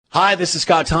Hi, this is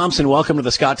Scott Thompson. Welcome to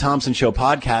the Scott Thompson Show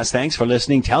Podcast. Thanks for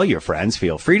listening. Tell your friends.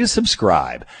 Feel free to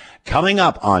subscribe. Coming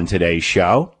up on today's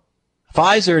show,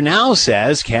 Pfizer now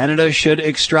says Canada should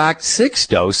extract 6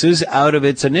 doses out of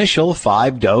its initial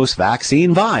 5-dose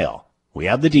vaccine vial. We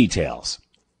have the details.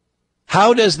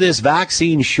 How does this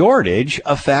vaccine shortage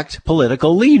affect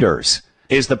political leaders?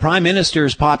 Is the Prime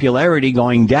Minister's popularity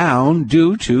going down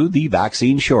due to the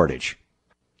vaccine shortage?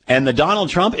 And the Donald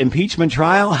Trump impeachment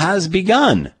trial has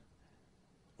begun.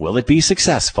 Will it be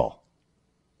successful?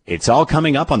 It's all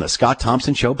coming up on the Scott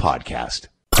Thompson Show podcast.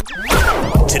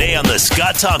 Today on the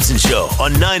Scott Thompson Show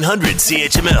on 900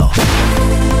 CHML.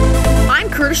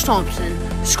 I'm Curtis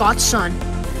Thompson, Scott's son.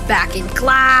 Back in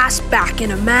class, back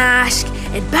in a mask,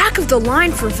 and back of the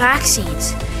line for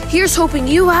vaccines. Here's hoping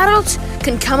you adults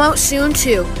can come out soon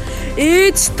too.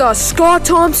 It's the Scott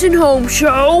Thompson Home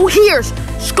Show. Here's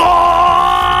Scott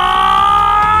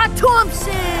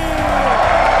Thompson!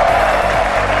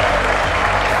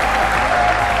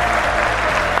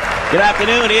 Good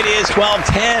afternoon. It is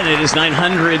 12:10. It is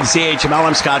 900 CHML.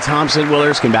 I'm Scott Thompson. Will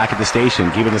Erskine back at the station,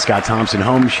 keeping the Scott Thompson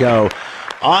Home Show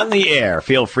on the air.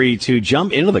 Feel free to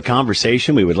jump into the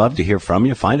conversation. We would love to hear from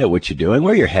you. Find out what you're doing,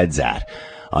 where your head's at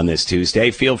on this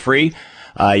Tuesday. Feel free.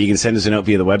 You can send us a note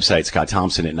via the website, Scott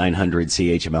Thompson at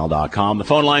 900CHML.com. The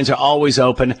phone lines are always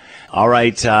open. All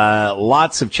right.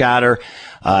 Lots of chatter.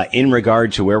 In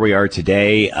regard to where we are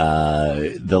today,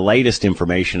 the latest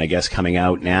information, I guess, coming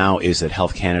out now is that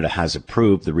Health Canada has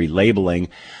approved the relabeling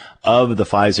of the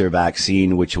Pfizer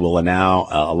vaccine, which will now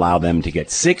allow them to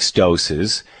get 6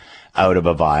 doses out of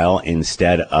a vial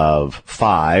instead of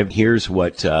 5. Here's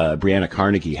what Brianna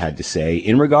Carnegie had to say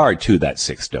in regard to that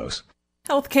 6th dose.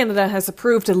 Health Canada has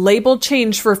approved a label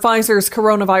change for Pfizer's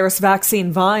coronavirus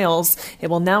vaccine vials.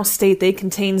 It will now state they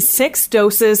contain 6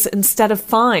 doses instead of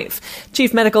 5.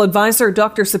 Chief Medical Advisor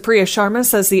Dr. Supriya Sharma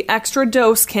says the extra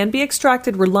dose can be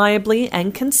extracted reliably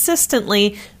and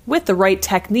consistently with the right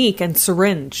technique and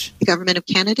syringe. The Government of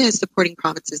Canada is supporting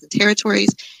provinces and territories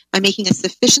by making a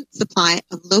sufficient supply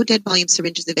of low dead volume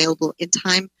syringes available in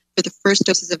time for the first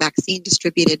doses of vaccine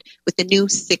distributed with the new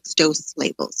 6-dose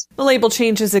labels. The label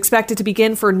change is expected to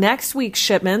begin for next week's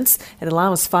shipments. It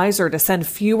allows Pfizer to send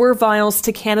fewer vials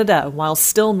to Canada while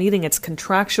still meeting its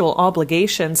contractual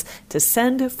obligations to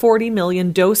send 40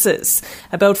 million doses.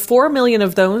 About 4 million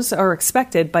of those are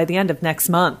expected by the end of next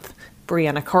month.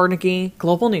 Brianna Carnegie,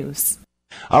 Global News.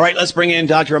 All right, let's bring in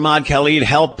Dr. Ahmad Khalid,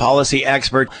 health policy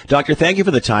expert. Doctor, thank you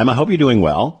for the time. I hope you're doing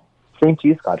well. Same to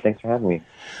you, Scott. Thanks for having me.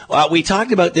 We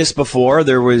talked about this before.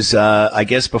 There was,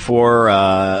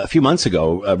 a few months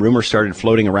ago, a rumor started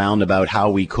floating around about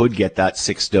how we could get that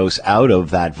 6th dose out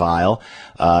of that vial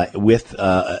with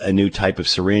a new type of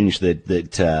syringe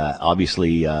that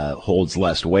obviously holds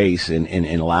less weight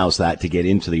and allows that to get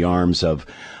into the arms of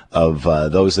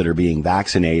those that are being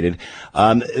vaccinated.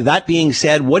 That being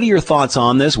said, what are your thoughts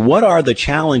on this? What are the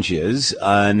challenges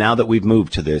now that we've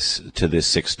moved to this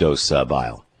 6th dose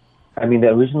vial? I mean, the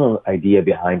original idea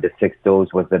behind the 6th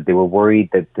dose was that they were worried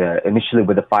that initially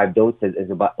with the 5 doses is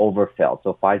about overfill.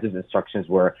 So Pfizer's instructions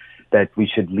were that we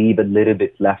should leave a little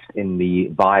bit left in the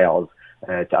vials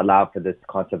to allow for this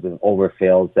concept of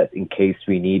overfills, that in case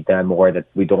we need them or that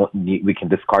we don't need, we can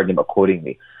discard them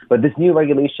accordingly. But this new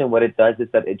regulation, what it does is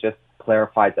that it just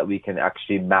clarifies that we can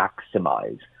actually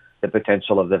maximize the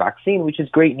potential of the vaccine, which is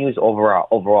great news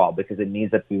overall because it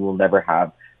means that we will never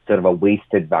have sort of a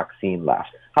wasted vaccine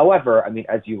left. However, I mean,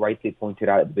 as you rightly pointed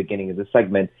out at the beginning of the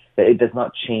segment, that it does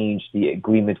not change the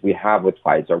agreement we have with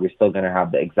Pfizer. We're still going to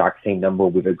have the exact same number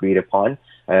we've agreed upon,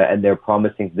 and they're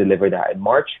promising to deliver that in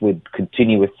March with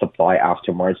continuous supply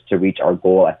after March to reach our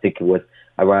goal. I think it was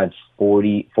around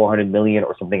 400 million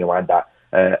or something around that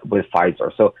with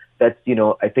Pfizer. So that's,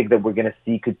 I think that we're going to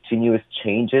see continuous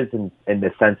changes in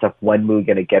the sense of when we're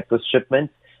going to get those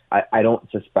shipments. I don't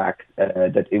suspect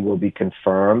that it will be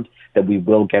confirmed that we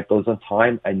will get those on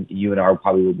time, and you and I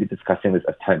probably will be discussing this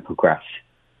as time progresses.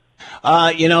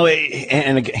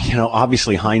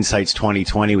 Obviously hindsight's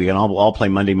 2020. We can all play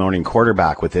Monday morning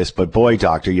quarterback with this, but boy,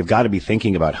 doctor, you've got to be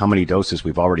thinking about how many doses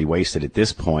we've already wasted at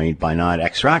this point by not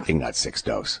extracting that 6th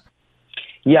dose.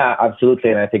 Yeah, absolutely.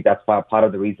 And I think that's part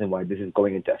of the reason why this is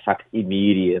going into effect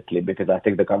immediately, because I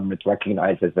think the government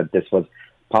recognizes that this was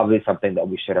probably something that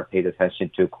we should have paid attention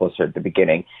to closer at the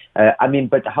beginning.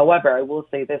 But however, I will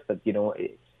say this, that,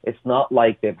 it's not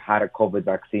like they've had a COVID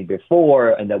vaccine before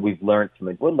and that we've learned from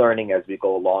it. We're learning as we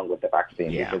go along with the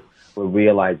vaccine because we're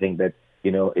realizing that,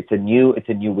 it's a new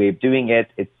way of doing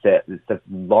it. It's the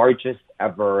largest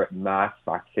ever mass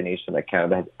vaccination that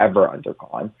Canada has ever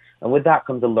undergone. And with that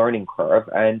comes a learning curve.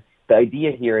 And the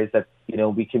idea here is that,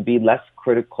 we can be less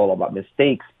critical about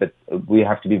mistakes, but we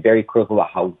have to be very critical about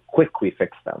how quick we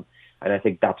fix them. And I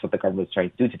think that's what the government is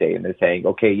trying to do today. And they're saying,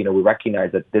 okay, we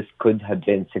recognize that this could have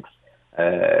been 6,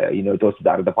 doses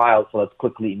out of the vial, so let's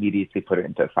quickly, immediately put it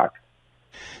into effect.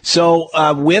 So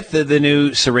with the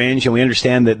new syringe, and we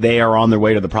understand that they are on their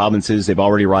way to the provinces. They've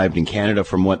already arrived in Canada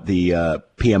from what the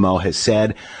PMO has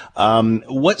said.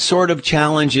 What sort of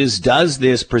challenges does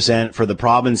this present for the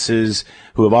provinces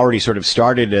who have already sort of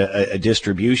started a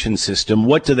distribution system?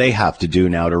 What do they have to do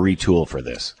now to retool for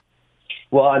this?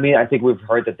 Well, I think we've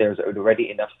heard that there's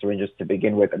already enough syringes to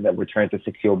begin with, and that we're trying to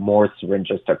secure more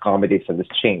syringes to accommodate for this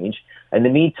change. In the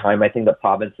meantime, I think the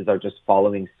provinces are just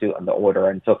following suit on the order.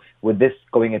 And so with this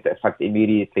going into effect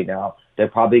immediately now, they're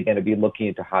probably going to be looking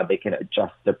into how they can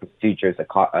adjust their procedures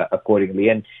accordingly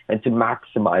and to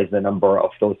maximize the number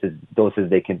of doses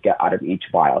they can get out of each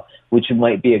vial, which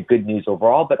might be a good news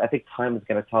overall. But I think time is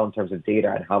going to tell in terms of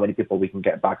data and how many people we can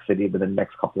get vaccinated within the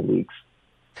next couple of weeks.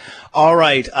 All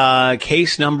right.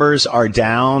 Case numbers are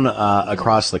down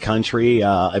across the country.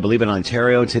 I believe in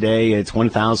Ontario today, it's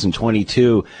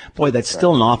 1,022. Boy, that's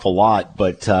still an awful lot,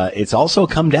 but it's also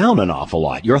come down an awful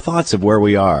lot. Your thoughts of where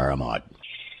we are, Ahmad?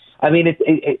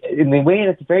 In a way,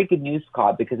 it's very good news,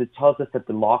 Scott, because it tells us that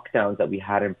the lockdowns that we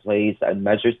had in place and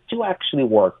measures do actually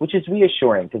work, which is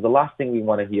reassuring, because the last thing we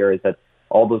want to hear is that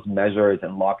all those measures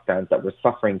and lockdowns that we're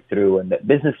suffering through and that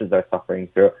businesses are suffering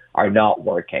through are not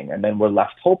working. And then we're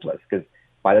left hopeless, because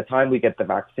by the time we get the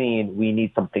vaccine, we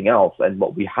need something else. And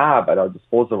what we have at our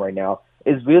disposal right now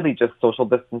is really just social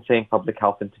distancing, public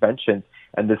health interventions,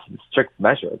 and this strict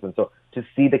measures. And so to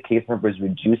see the case numbers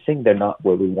reducing, they're not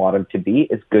where we want them to be,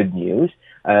 is good news.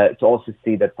 To also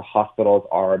see that the hospitals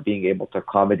are being able to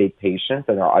accommodate patients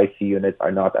and our ICU units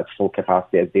are not at full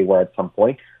capacity as they were at some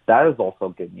point, that is also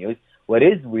good news. What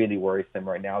is really worrisome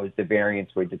right now is the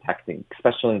variants we're detecting,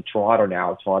 especially in Toronto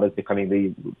now. Toronto is becoming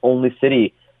the only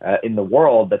city in the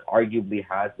world that arguably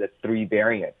has the 3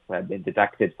 variants that have been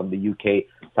detected from the UK,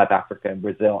 South Africa, and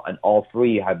Brazil, and all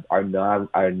 3 are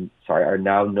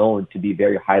now known to be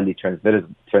very highly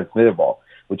transmittable,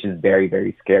 which is very,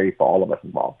 very scary for all of us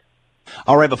involved.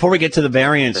 All right, before we get to the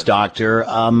variants, Doctor,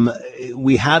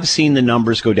 we have seen the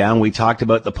numbers go down. We talked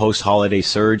about the post-holiday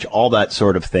surge, all that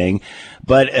sort of thing.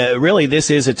 But really, this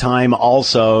is a time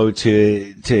also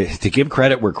to give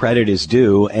credit where credit is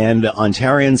due. And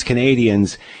Ontarians,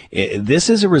 Canadians, this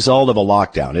is a result of a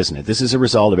lockdown, isn't it? This is a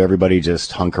result of everybody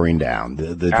just hunkering down,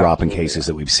 the drop in cases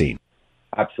that we've seen.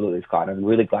 Absolutely, Scott. I'm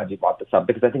really glad you brought this up,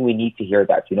 because I think we need to hear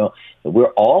that.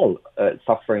 We're all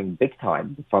suffering big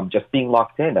time from just being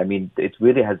locked in. It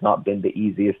really has not been the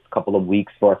easiest couple of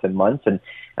weeks for us and months.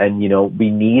 And we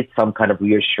need some kind of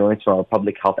reassurance from our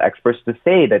public health experts to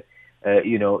say that,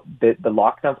 the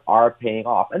lockdowns are paying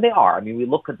off. And they are. We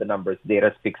look at the numbers,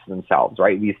 data speaks for themselves,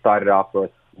 right? We started off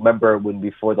with, remember when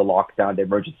before the lockdown, the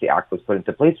Emergency Act was put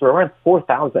into place, we're around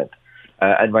 4,000.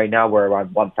 And right now we're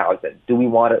around 1,000. Do we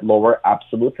want it lower?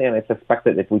 Absolutely. And I suspect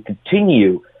that if we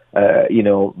continue,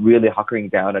 really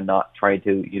hunkering down and not trying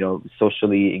to,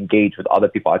 socially engage with other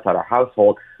people outside our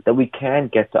household, that we can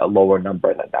get to a lower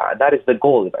number than that. And that is the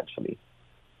goal eventually.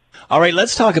 All right,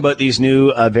 let's talk about these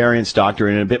new variants, Doctor,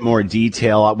 in a bit more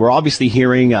detail. We're obviously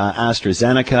hearing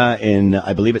AstraZeneca in,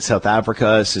 I believe it's South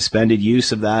Africa, suspended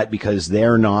use of that because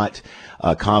they're not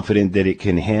confident that it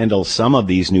can handle some of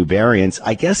these new variants.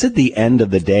 I guess at the end of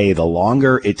the day, the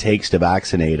longer it takes to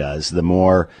vaccinate us, the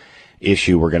more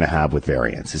issue we're going to have with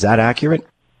variants. Is that accurate?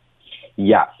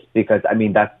 Yes, because,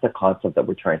 that's the concept that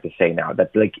we're trying to say now,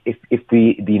 that if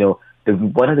we,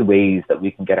 one of the ways that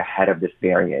we can get ahead of this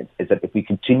variant is that if we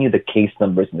continue the case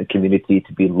numbers in the community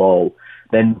to be low,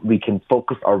 then we can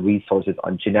focus our resources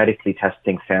on genetically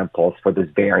testing samples for those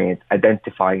variants,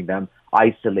 identifying them,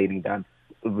 isolating them,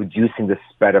 reducing the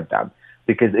spread of them.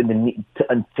 Because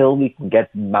until we can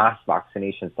get mass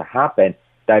vaccinations to happen,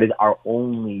 that is our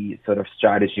only sort of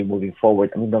strategy moving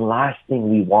forward. The last thing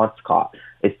we want, Scott,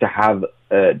 is to have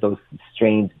those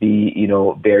strains be,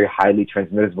 very highly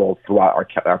transmissible throughout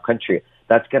our country.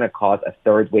 That's going to cause a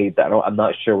third wave that I'm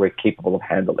not sure we're capable of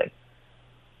handling.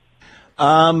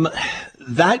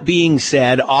 That being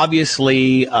said,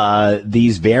 obviously,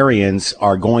 these variants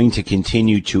are going to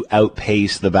continue to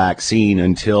outpace the vaccine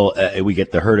until we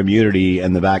get the herd immunity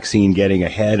and the vaccine getting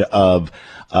ahead of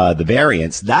the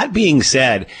variants. That being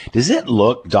said, does it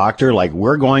look, Doctor, like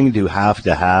we're going to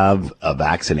have a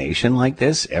vaccination like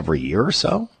this every year or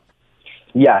so?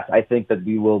 Yes, I think that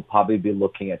we will probably be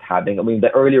looking at having,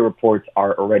 the earlier reports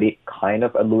are already kind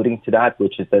of alluding to that,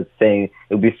 which is that saying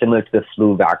it would be similar to the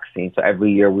flu vaccine. So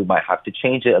every year we might have to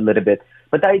change it a little bit.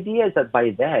 But the idea is that by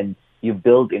then, you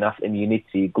build enough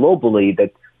immunity globally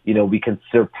that, we can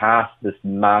surpass this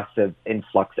massive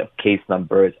influx of case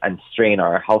numbers and strain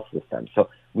our health system. So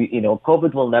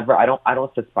COVID will never, I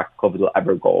don't suspect COVID will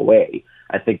ever go away.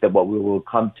 I think that what we will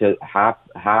come to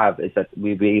have is that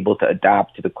we'll be able to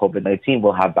adapt to the COVID-19.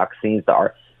 We'll have vaccines that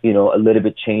are, a little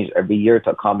bit changed every year to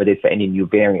accommodate for any new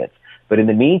variants. But in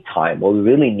the meantime, what we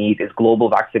really need is global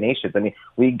vaccinations. I mean,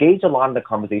 we engage a lot in the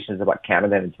conversations about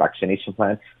Canada and its vaccination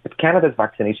plan, but Canada's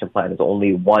vaccination plan is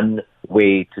only one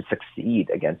way to succeed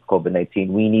against COVID-19.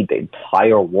 We need the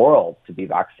entire world to be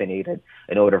vaccinated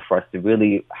in order for us to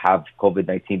really have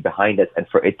COVID-19 behind us and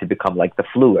for it to become like the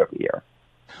flu every year.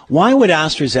 Why would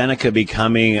AstraZeneca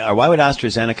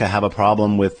have a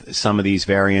problem with some of these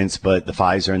variants, but the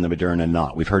Pfizer and the Moderna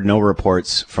not? We've heard no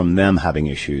reports from them having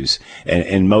issues,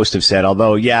 and most have said,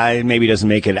 although, it maybe doesn't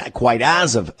make it quite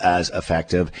as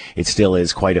effective, it still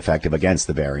is quite effective against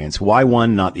the variants. Why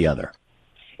one, not the other?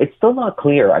 It's still not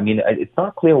clear. I mean, it's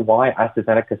not clear why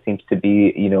AstraZeneca seems to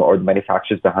be, or the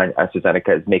manufacturers behind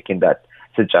AstraZeneca is making that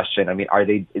suggestion. I mean,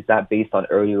 is that based on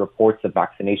early reports of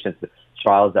vaccinations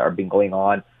trials that are been going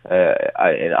on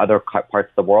in other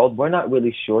parts of the world? We're not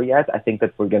really sure yet. I think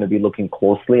that we're going to be looking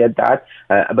closely at that.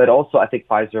 But also, I think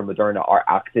Pfizer and Moderna are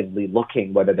actively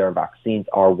looking whether their vaccines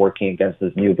are working against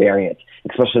this new variant,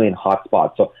 especially in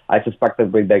hotspots. So I suspect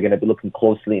that they're going to be looking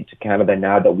closely into Canada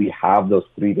now that we have those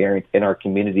three variants in our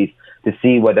communities to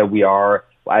see whether we are,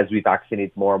 as we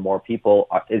vaccinate more and more people,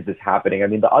 is this happening? I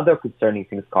mean, the other concerning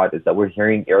thing, Scott, is that we're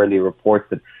hearing early reports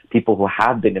that people who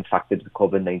have been infected with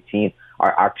COVID-19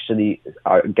 are actually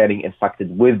getting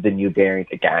infected with the new variant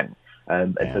again.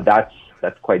 And so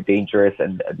that's quite dangerous,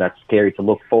 and that's scary to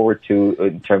look forward to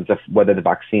in terms of whether the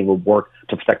vaccine will work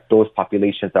to protect those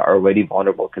populations that are already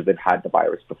vulnerable because they've had the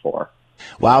virus before.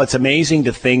 Wow, it's amazing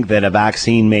to think that a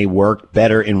vaccine may work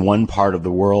better in one part of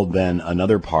the world than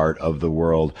another part of the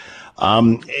world.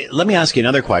 Let me ask you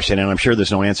another question, and I'm sure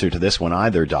there's no answer to this one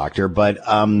either, Doctor, but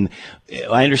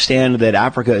I understand that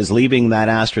Africa is leaving that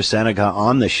AstraZeneca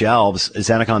on the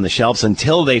shelves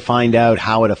until they find out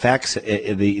how it affects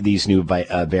these new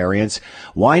variants.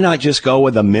 Why not just go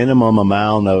with a minimum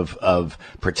amount of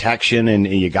protection, and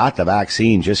you got the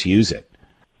vaccine, just use it?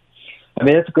 I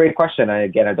mean, that's a great question. I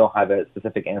don't have a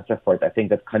specific answer for it. I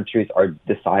think that countries are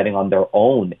deciding on their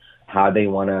own how they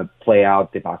want to play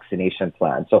out the vaccination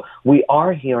plan. So we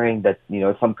are hearing that,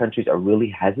 some countries are really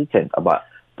hesitant about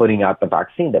putting out the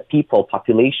vaccine, that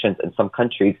populations in some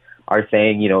countries are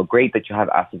saying, great that you have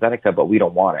AstraZeneca, but we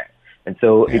don't want it. And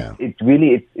so it's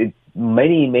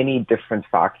many different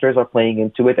factors are playing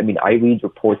into it. I mean, I read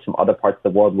reports from other parts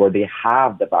of the world where they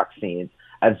have the vaccines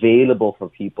available for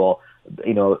people,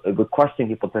 requesting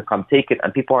people to come take it,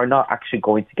 and people are not actually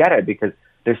going to get it because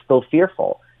they're still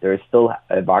fearful. There is still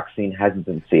a vaccine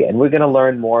hesitancy, and we're going to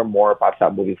learn more and more about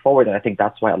that moving forward. And I think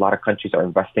that's why a lot of countries are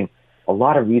investing a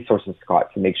lot of resources,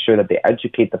 Scott, to make sure that they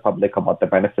educate the public about the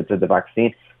benefits of the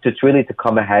vaccine, to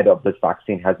come ahead of this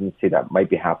vaccine hesitancy that might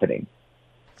be happening.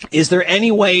 Is there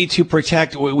any way to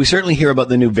protect? We certainly hear about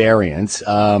the new variants,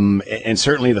 and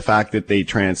certainly the fact that they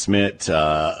transmit just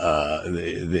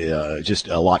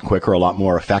a lot quicker, a lot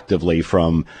more effectively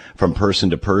from person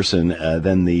to person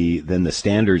than the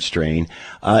standard strain.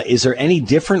 Is there any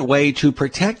different way to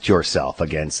protect yourself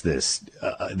against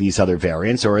these other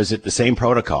variants, or is it the same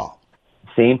protocol?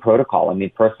 Same protocol. I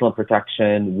mean, personal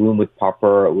protection, room with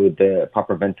the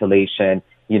proper ventilation.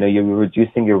 You're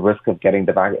reducing your risk of getting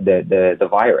the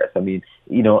virus. I mean,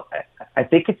 I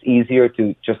think it's easier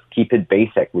to just keep it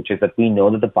basic, which is that we know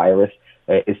that the virus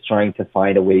is trying to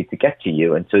find a way to get to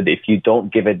you. And so if you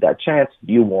don't give it that chance,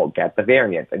 you won't get the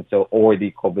variant. And so, or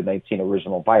the COVID-19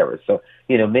 original virus. So,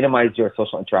 minimize your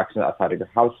social interactions outside of your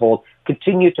household,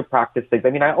 continue to practice things. I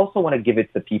mean, I also want to give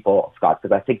it to people, Scott,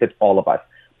 because I think that all of us,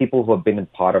 people who have been a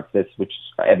part of this, which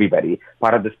everybody,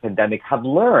 part of this pandemic, have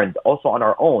learned also on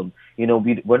our own.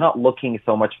 We're not looking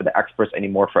so much for the experts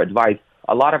anymore for advice.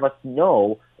 A lot of us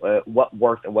know what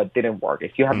worked and what didn't work.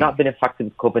 If you have not been infected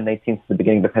with COVID-19 since the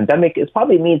beginning of the pandemic, it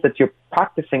probably means that you're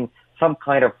practicing some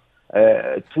kind of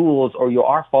tools, or you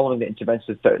are following the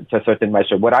interventions to a certain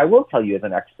measure. What I will tell you as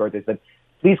an expert is that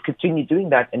please continue doing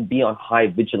that and be on high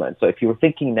vigilance. So if you're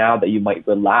thinking now that you might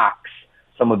relax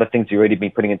some of the things you've already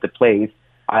been putting into place,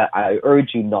 I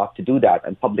urge you not to do that.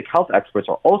 And public health experts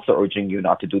are also urging you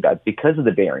not to do that because of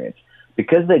the variants.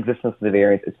 Because of the existence of the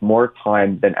variants, it's more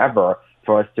time than ever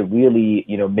for us to really,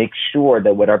 make sure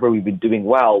that whatever we've been doing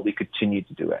well, we continue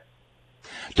to do it.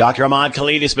 Dr. Ahmad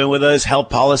Khalid has been with us, health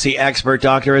policy expert.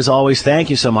 Doctor, as always, thank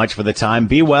you so much for the time.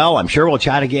 Be well. I'm sure we'll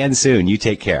chat again soon. You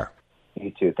take care.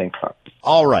 You too. Thanks, Mark.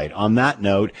 All right. On that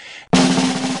note...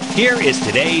 Here is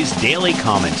today's daily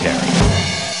commentary.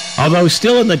 Although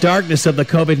still in the darkness of the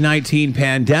COVID-19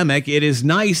 pandemic, it is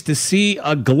nice to see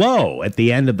a glow at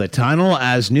the end of the tunnel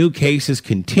as new cases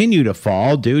continue to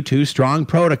fall due to strong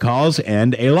protocols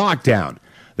and a lockdown.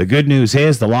 The good news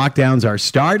is the lockdowns are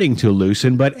starting to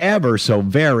loosen, but ever so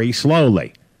very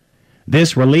slowly.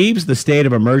 This relieves the state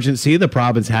of emergency the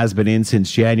province has been in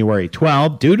since January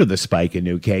 12 due to the spike in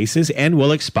new cases and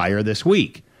will expire this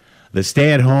week. The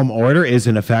stay-at-home order is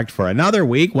in effect for another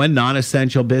week when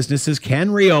non-essential businesses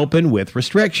can reopen with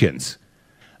restrictions.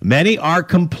 Many are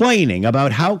complaining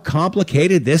about how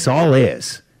complicated this all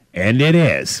is. And it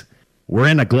is. We're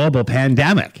in a global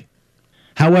pandemic.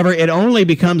 However, it only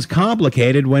becomes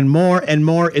complicated when more and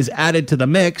more is added to the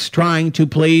mix trying to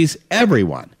please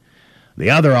everyone.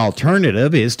 The other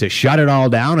alternative is to shut it all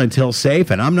down until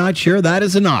safe, and I'm not sure that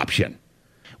is an option.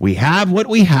 We have what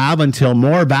we have until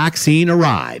more vaccine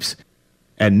arrives,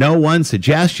 and no one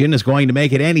suggestion is going to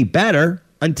make it any better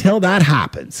until that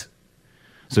happens.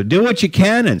 So do what you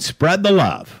can and spread the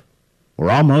love. We're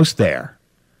almost there.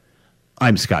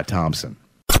 I'm Scott Thompson.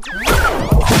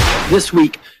 This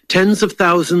week, tens of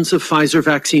thousands of Pfizer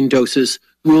vaccine doses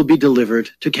will be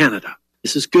delivered to Canada.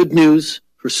 This is good news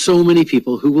for so many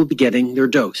people who will be getting their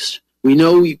dose. We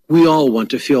know we all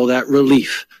want to feel that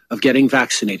relief of getting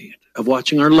vaccinated, of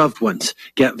watching our loved ones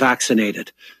get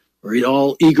vaccinated. We're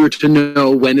all eager to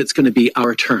know when it's going to be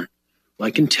our turn. Well,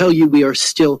 I can tell you we are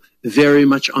still very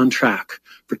much on track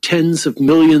for tens of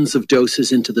millions of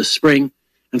doses into the spring,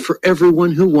 and for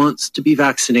everyone who wants to be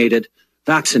vaccinated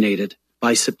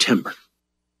by September.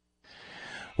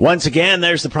 Once again,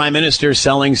 there's the Prime Minister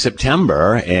selling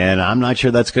September, and I'm not sure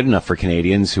that's good enough for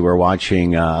Canadians who are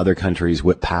watching other countries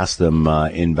whip past them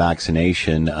in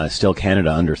vaccination. Still,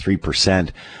 Canada, under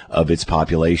 3% of its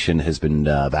population has been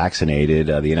vaccinated.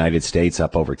 The United States,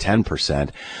 up over 10%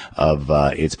 of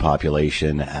its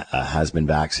population has been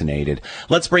vaccinated.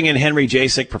 Let's bring in Henry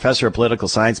Jacek, Professor of Political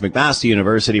Science, McMaster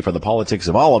University, for the politics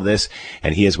of all of this,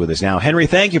 and he is with us now. Henry,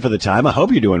 thank you for the time. I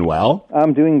hope you're doing well.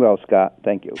 I'm doing well, Scott.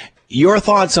 Thank you. Your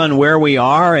thoughts on where we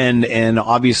are and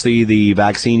obviously the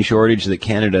vaccine shortage that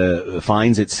Canada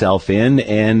finds itself in,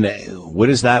 and what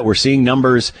is that? We're seeing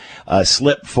numbers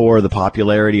slip for the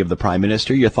popularity of the Prime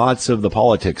Minister. Your thoughts of the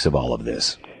politics of all of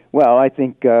this? Well, I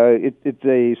think it's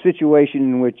a situation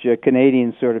in which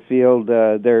Canadians sort of feel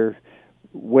they're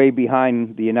way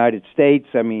behind the United States.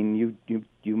 I mean,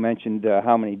 you mentioned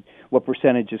what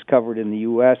percentage is covered in the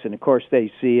U.S., and of course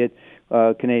they see it.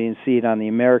 Canadians see it on the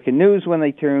American news when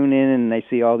they tune in, and they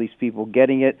see all these people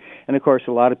getting it. And of course,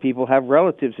 a lot of people have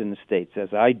relatives in the States,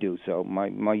 as I do. So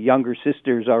my younger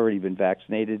sister's already been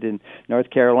vaccinated in North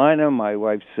Carolina. My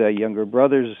wife's younger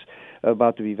brother's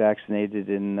about to be vaccinated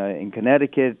in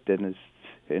Connecticut, and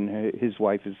his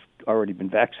wife has already been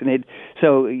vaccinated.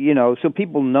 So so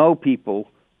people know people.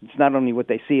 It's not only what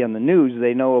they see on the news;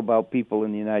 they know about people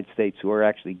in the United States who are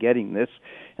actually getting this,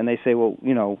 and they say, well,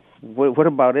 what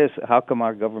about us? How come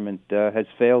our government has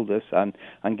failed us on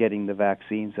getting the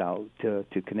vaccines out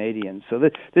to Canadians? So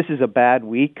this is a bad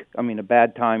week. I mean, a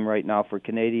bad time right now for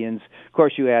Canadians. Of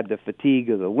course, you add the fatigue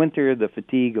of the winter, the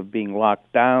fatigue of being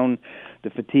locked down,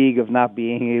 the fatigue of not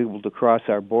being able to cross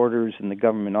our borders, and the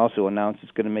government also announced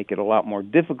it's going to make it a lot more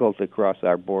difficult to cross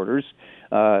our borders,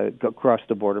 across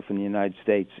the border from the United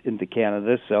States into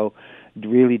Canada. So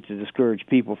really to discourage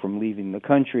people from leaving the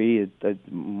country,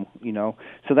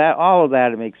 so that all of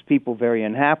that, it makes people very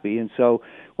unhappy. And so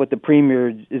what the Premier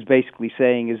is basically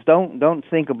saying is don't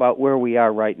think about where we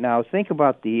are right now. Think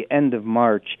about the end of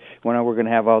March when we're going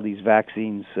to have all these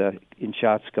vaccines in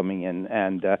shots coming in,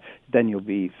 and then you'll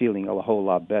be feeling a whole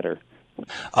lot better.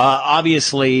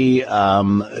 Obviously,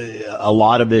 a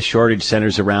lot of this shortage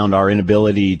centers around our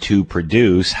inability to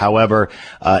produce. However,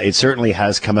 it certainly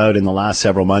has come out in the last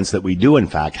several months that we do, in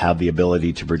fact, have the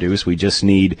ability to produce. We just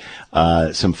need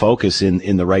some focus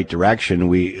in the right direction.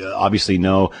 We obviously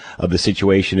know of the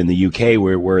situation in the UK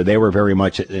where they were very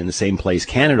much in the same place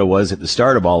Canada was at the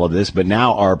start of all of this, but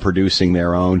now are producing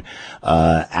their own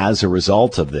as a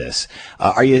result of this.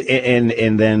 Are you?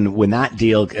 And then when that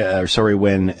deal,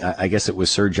 when I guess it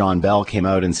was Sir John Bell came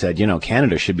out and said,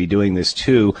 Canada should be doing this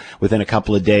too. Within a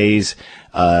couple of days,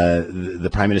 the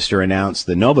Prime Minister announced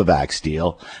the Novavax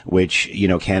deal, which,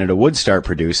 Canada would start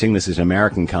producing. This is an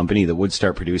American company that would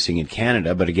start producing in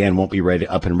Canada, but again, won't be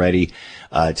up and ready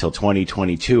till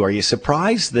 2022. Are you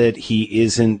surprised that he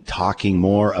isn't talking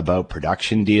more about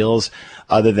production deals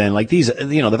other than like these,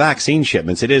 the vaccine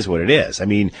shipments? It is what it is. I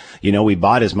mean, we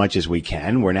bought as much as we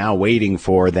can. We're now waiting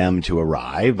for them to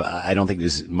arrive. I don't think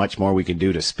there's much more we we can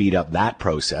do to speed up that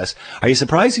process. Are you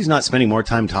surprised he's not spending more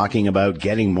time talking about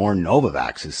getting more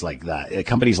Novavaxes like that,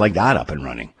 companies like that up and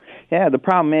running? Yeah, the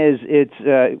problem is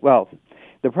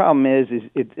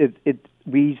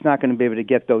he's not going to be able to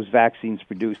get those vaccines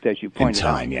produced, as you pointed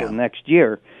out, until next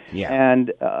year. Yeah.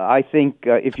 And I think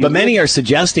if you... But many are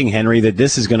suggesting, Henry, that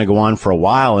this is going to go on for a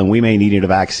while and we may need a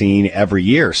vaccine every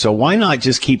year. So why not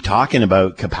just keep talking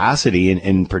about capacity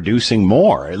and producing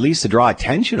more, at least to draw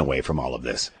attention away from all of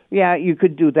this? Yeah, you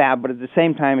could do that, but at the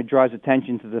same time, it draws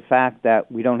attention to the fact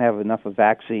that we don't have enough of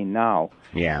vaccine now.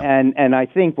 Yeah. And I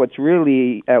think what's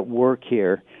really at work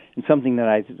here, and something that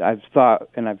I've thought,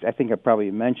 and I think I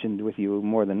probably mentioned with you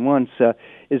more than once,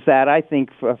 is that I think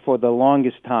for the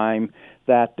longest time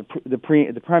that the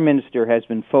Prime Minister has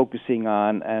been focusing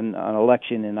on an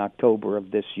election in October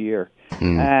of this year.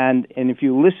 And if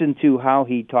you listen to how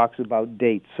he talks about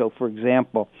dates, so for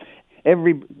example,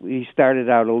 he started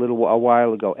out a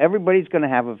while ago. Everybody's going to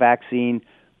have a vaccine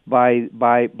by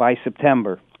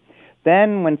September.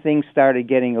 Then, when things started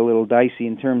getting a little dicey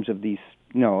in terms of these,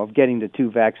 of getting the two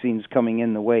vaccines coming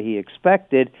in the way he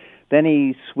expected, then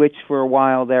he switched for a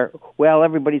while there. Well,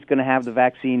 everybody's going to have the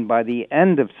vaccine by the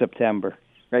end of September.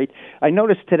 Right? I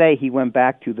noticed today he went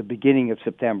back to the beginning of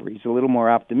September. He's a little more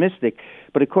optimistic.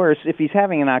 But, of course, if he's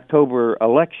having an October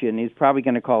election, he's probably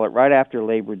going to call it right after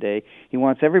Labor Day. He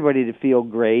wants everybody to feel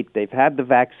great. They've had the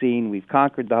vaccine. We've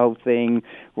conquered the whole thing.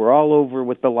 We're all over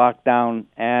with the lockdown.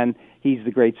 And he's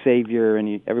the great savior,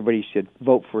 and everybody should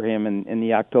vote for him in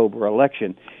the October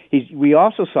election. We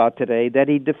also saw today that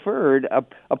he deferred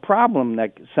a problem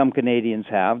that some Canadians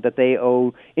have, that they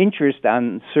owe interest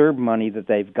on CERB money that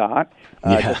they've got,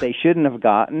 that they shouldn't have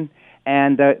gotten.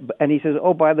 And he says,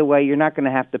 oh, by the way, you're not going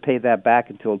to have to pay that back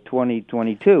until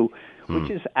 2022,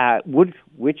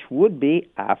 which would be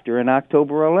after an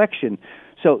October election.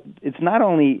 So it's not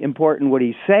only important what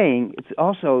he's saying, it's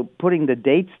also putting the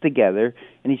dates together,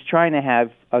 and he's trying to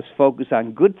have us focus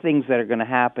on good things that are going to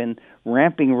happen,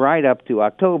 ramping right up to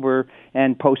October,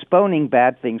 and postponing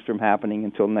bad things from happening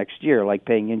until next year, like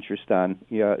paying interest on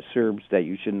CERBs that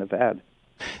you shouldn't have had.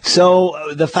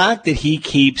 So the fact that he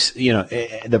keeps,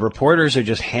 the reporters are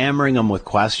just hammering him with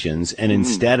questions, and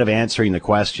instead of answering the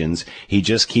questions, he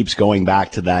just keeps going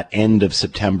back to that end of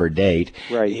September date.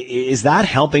 Right. Is that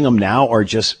helping him now, or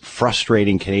just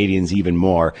frustrating Canadians even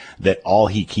more that all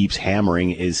he keeps hammering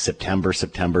is September,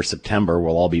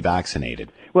 we'll all be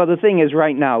vaccinated? Well, the thing is,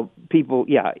 right now, people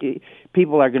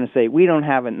are going to say, we don't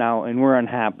have it now, and we're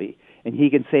unhappy. And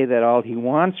he can say that all he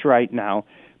wants right now.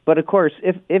 But, of course,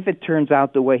 if it turns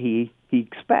out the way he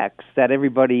expects, that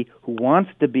everybody who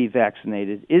wants to be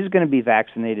vaccinated is going to be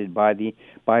vaccinated by the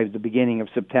beginning of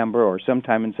September or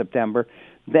sometime in September,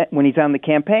 that when he's on the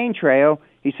campaign trail,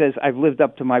 he says, I've lived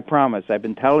up to my promise. I've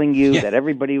been telling you that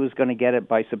everybody was going to get it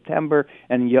by September,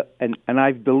 and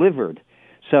I've delivered.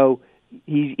 So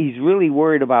he's really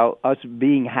worried about us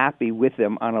being happy with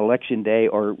him on Election Day,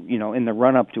 or in the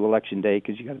run up to Election Day,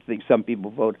 because you got to think some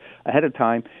people vote ahead of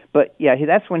time. But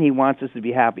that's when he wants us to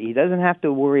be happy. He doesn't have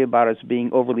to worry about us being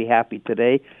overly happy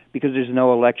today, because there's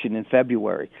no election in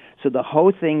February. So the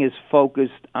whole thing is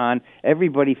focused on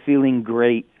everybody feeling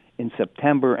great in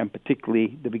September, and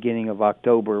particularly the beginning of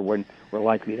October, when we're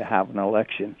likely to have an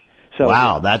election. So,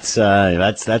 wow,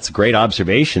 that's great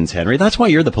observations, Henry. That's why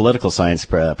you're the political science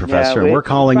professor, and we're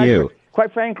calling you.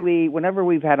 Quite frankly, whenever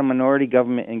we've had a minority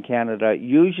government in Canada,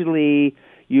 usually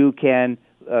you can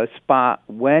spot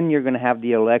when you're going to have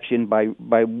the election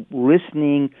by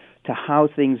listening to how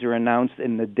things are announced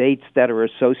and the dates that are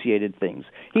associated things.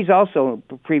 He's also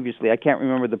previously, I can't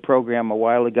remember the program, a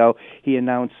while ago, he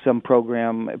announced some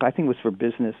program, I think it was for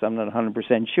business, I'm not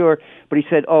 100% sure, but he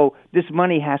said, this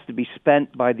money has to be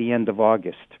spent by the end of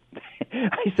August.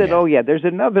 I said, there's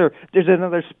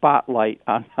another spotlight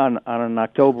on an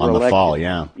October election. On the fall,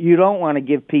 yeah. You don't want to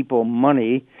give people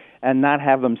money and not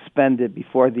have them spend it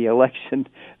before the election,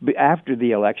 after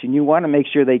the election. You want to make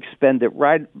sure they spend it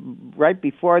right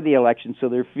before the election, so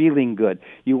they're feeling good.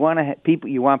 You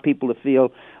want people to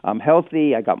feel, I'm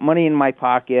healthy, I got money in my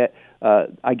pocket,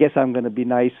 I guess I'm going to be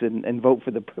nice and vote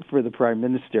for the Prime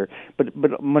Minister.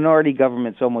 But minority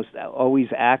governments almost always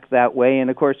act that way. And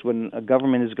of course, when a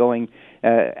government is going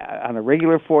on a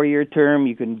regular 4-year term,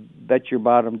 you can bet your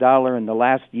bottom dollar in the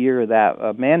last year of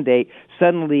that mandate,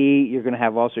 suddenly you're going to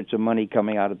have all sorts of money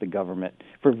coming out of the government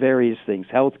for various things,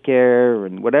 health care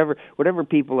and whatever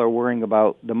people are worrying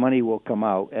about, the money will come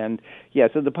out. And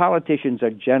so the politicians are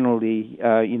generally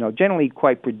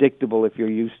quite predictable if you're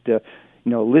used to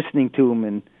listening to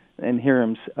him and hear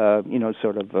him,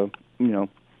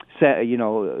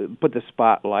 put the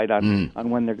spotlight on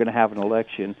when they're going to have an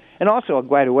election. And also,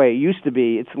 by the way, it used to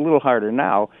be, it's a little harder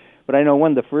now, but I know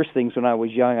one of the first things when I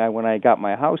was young, when I got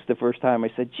my house the first time,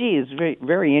 I said, gee, it's very,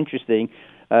 very interesting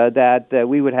that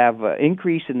we would have an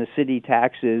increase in the city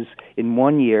taxes in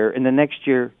 1 year, and the next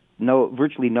year,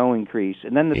 virtually no increase.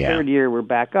 And then the third year, we're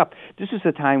back up. This is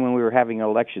the time when we were having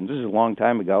elections. This is a long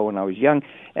time ago when I was young,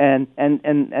 and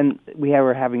we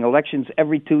were having elections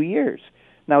every 2 years.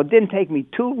 Now, it didn't take me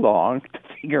too long to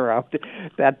figure out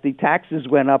that the taxes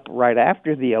went up right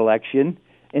after the election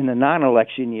in the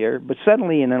non-election year, but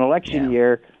suddenly in an election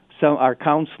year, our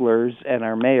councilors and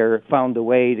our mayor found a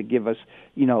way to give us,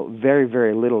 very,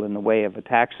 very little in the way of a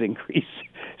tax increase.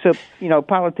 So,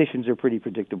 politicians are pretty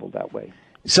predictable that way.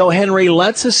 So, Henry,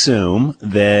 let's assume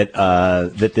that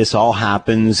that this all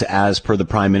happens as per the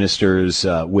Prime Minister's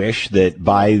wish, that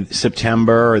by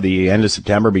September or the end of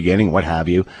September, beginning, what have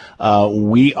you,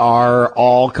 we are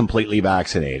all completely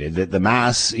vaccinated. That the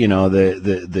mass,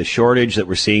 the shortage that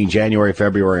we're seeing January,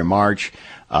 February, March,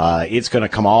 it's going to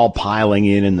come all piling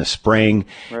in the spring,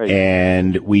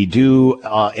 and we do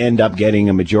end up getting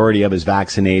a majority of us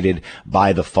vaccinated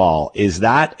by the fall. Is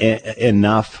that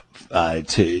enough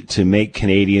to make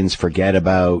Canadians forget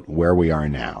about where we are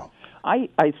now?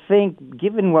 I think,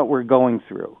 given what we're going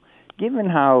through, given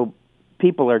how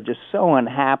people are just so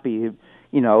unhappy,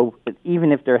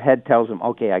 even if their head tells them,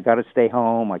 okay, I got to stay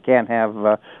home, I can't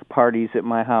have parties at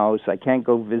my house, I can't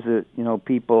go visit,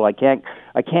 people, I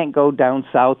can't go down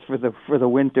south for the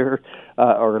winter,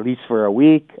 or at least for a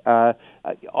week.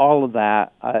 All of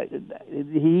that,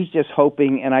 he's just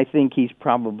hoping, and I think he's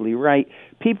probably right.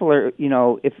 People are,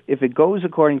 if it goes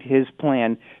according to his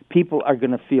plan, people are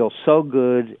going to feel so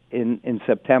good in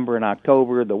September and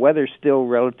October. The weather's still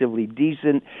relatively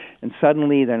decent, and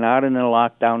suddenly they're not in a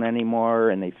lockdown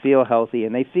anymore, and they feel healthy,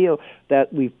 and they feel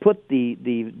that we've put the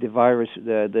virus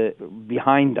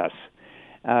behind us.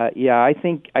 I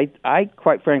think I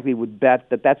quite frankly would bet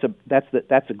that's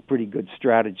a pretty good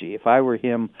strategy. If I were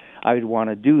him, I would want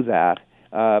to do that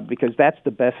because that's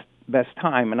the best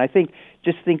time. And I think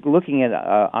looking at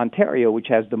Ontario, which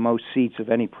has the most seats of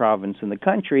any province in the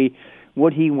country,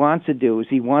 what he wants to do is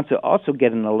he wants to also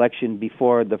get an election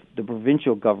before the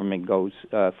provincial government goes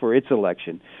for its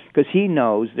election, because he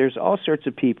knows there's all sorts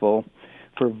of people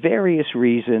for various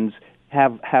reasons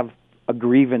have a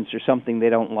grievance or something they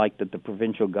don't like that the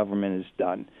provincial government has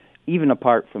done, even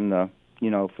apart from the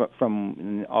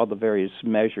from all the various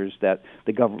measures that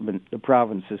the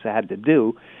provinces had to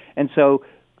do. And so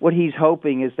what he's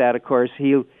hoping is that, of course,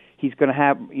 he's going to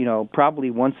have, probably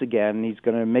once again, he's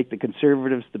going to make the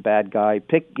Conservatives the bad guy,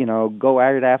 go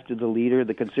right after the leader of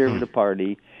the Conservative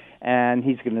Party, and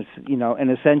he's going to,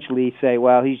 and essentially say,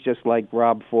 well, he's just like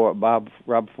Rob Ford,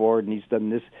 and he's done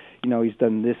this, he's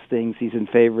done this things, he's in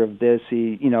favor of this,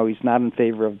 he's not in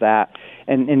favor of that,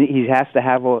 and he has to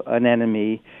have an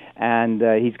enemy, and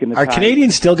he's going to. Are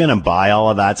Canadians still going to buy all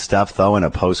of that stuff, though, in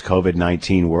a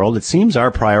post-COVID-19 world? It seems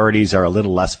our priorities are a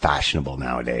little less fashionable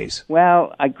nowadays.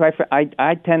 Well, I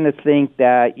tend to think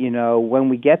that, when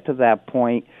we get to that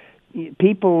point,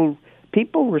 people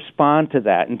respond to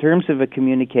that in terms of the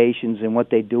communications and what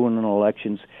they do in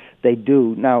elections. They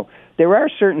do. Now, there are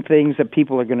certain things that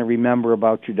people are going to remember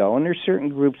about Trudeau, and there's certain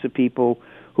groups of people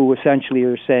who essentially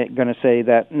are going to say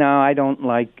that, no, I don't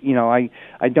like,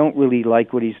 I don't really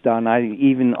like what he's done.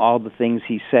 Even all the things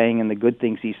he's saying and the good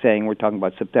things he's saying, we're talking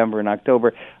about September and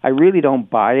October, I really don't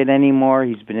buy it anymore.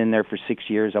 He's been in there for 6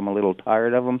 years. I'm a little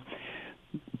tired of him.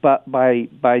 But by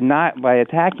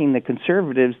attacking the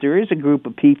Conservatives, there is a group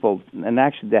of people, and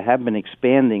actually that have been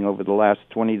expanding over the last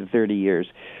 20 to 30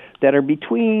 years, that are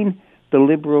between the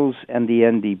Liberals and the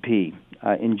NDP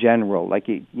in general. Like,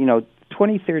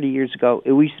 20, 30 years ago,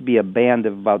 it used to be a band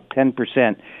of about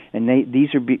 10%, and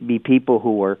these are be people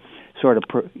who were sort of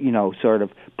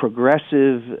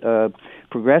progressive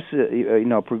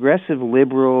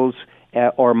Liberals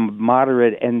or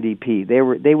moderate NDP.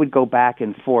 They would go back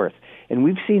and forth. And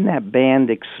we've seen that band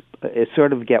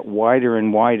sort of get wider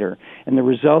and wider. And the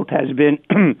result has been,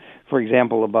 for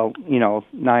example, about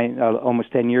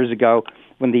almost 10 years ago,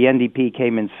 when the NDP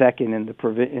came in second in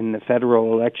the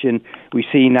federal election, we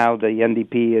see now the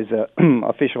NDP is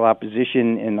official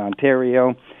opposition in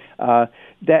Ontario.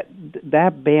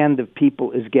 That band of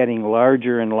people is getting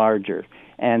larger and larger,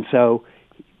 and so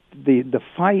the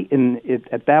fight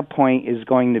at that point is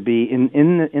going to be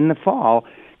in the fall.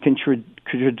 Can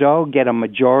Trudeau get a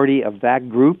majority of that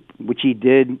group, which he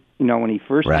did, when he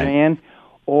first ran,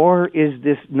 or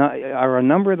are a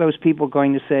number of those people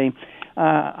going to say,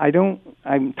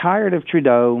 I'm tired of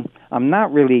Trudeau. I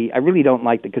really don't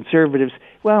like the Conservatives.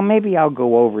 Well, maybe I'll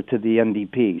go over to the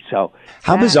NDP. So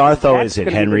how bizarre, though, is it,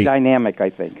 Henry? Dynamic, I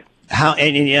think.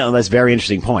 And that's a very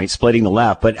interesting point, splitting the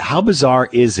left. But how bizarre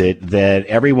is it that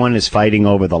everyone is fighting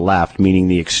over the left, meaning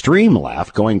the extreme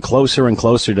left, going closer and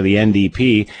closer to the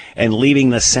NDP and leaving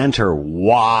the center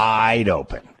wide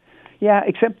open? Yeah,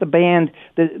 except the band.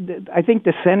 I think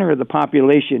the center of the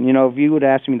population, if you would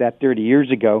ask me that 30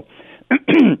 years ago,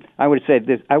 I would say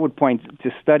this. I would point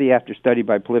to study after study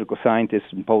by political scientists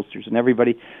and pollsters and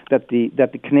everybody that the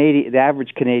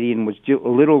average Canadian was a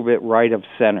little bit right of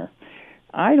center.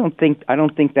 I don't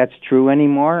think that's true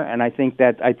anymore, and I think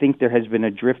there has been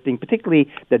a drifting,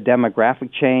 particularly the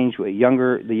demographic change, the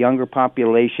younger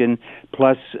population,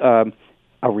 plus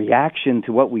a reaction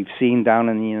to what we've seen down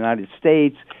in the United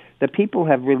States. That people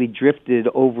have really drifted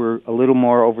over a little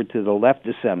more over to the left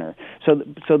of center.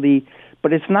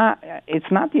 But it's not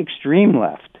the extreme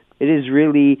left. It is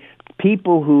really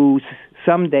people who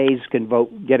some days can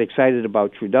get excited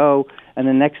about Trudeau, and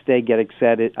the next day get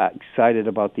excited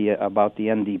about the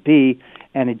NDP,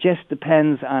 and it just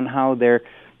depends on how they're,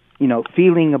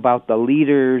 feeling about the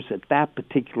leaders at that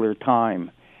particular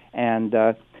time, and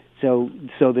so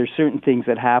there's certain things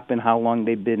that happen, how long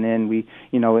they've been in.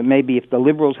 It may be if the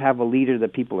Liberals have a leader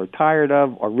that people are tired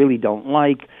of or really don't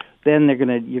like, then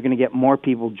you're gonna get more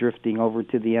people drifting over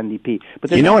to the NDP.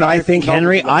 But you know what I think,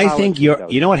 Henry? I think you're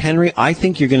going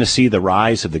to see the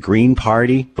rise of the Green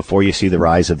Party before you see the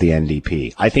rise of the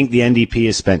NDP. I think the NDP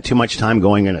has spent too much time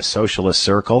going in a socialist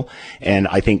circle, and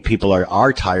I think people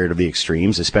are tired of the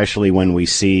extremes, especially when we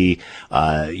see,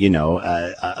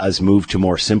 us move to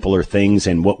more simpler things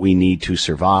and what we need to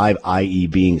survive, i.e.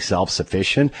 being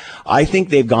self-sufficient. I think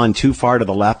they've gone too far to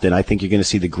the left, and I think you're going to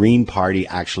see the Green Party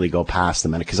actually go past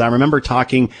them. Because I remember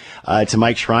talking to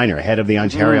Mike Schreiner, head of the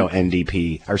Ontario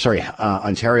Ontario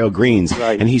Greens,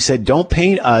 right. And he said, don't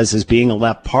paint us as being a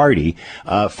left party,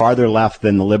 farther left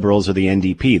than the Liberals or the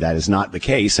NDP. That is not the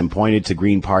case, and pointed to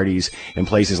Green parties in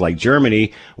places like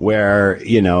Germany where,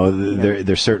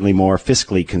 they're certainly more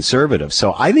fiscally conservative.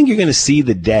 So I think you're going to see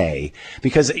the day,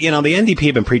 because, the NDP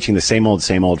have been preaching the same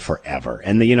old forever.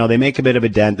 And, they make a bit of a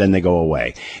dent, then they go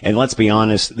away. And let's be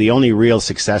honest, the only real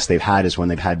success they've had is when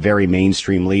they've had very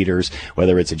mainstream leaders,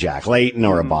 whether it's a Jack Layton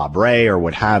or a Bob Rae or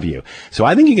what have you. So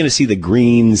I think you're going to see the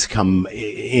Greens come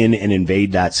in and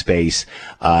invade that space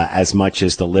as much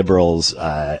as the Liberals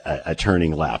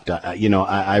turning left.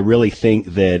 I really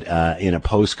think that in a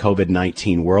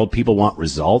post-COVID-19 world, people want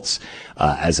results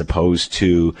as opposed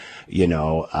to,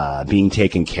 being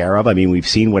taken care of. I mean, we've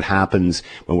seen what happens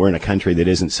when we're in a country that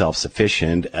isn't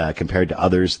self-sufficient compared to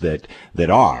others that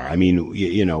are. I mean,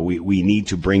 we need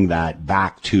to bring that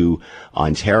back to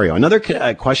Ontario. Another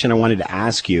question I wanted to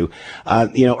ask you,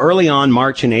 early on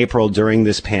March and April during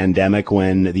this pandemic,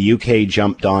 when the UK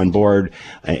jumped on board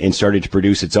and started to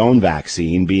produce its own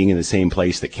vaccine, being in the same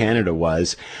place that Canada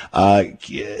was,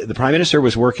 the Prime Minister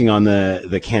was working on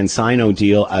the CanSino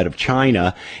deal out of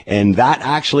China, and that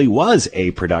actually was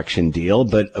a production deal.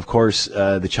 But of course,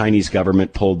 the Chinese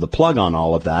government pulled the plug on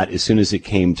all of that as soon as it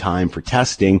came time for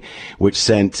testing, which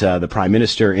sent the Prime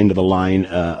Minister into the line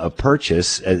of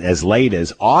purchase as late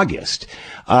as August.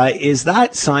 Is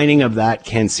that signing of that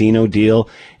CanSino deal,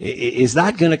 is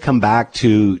that going to come back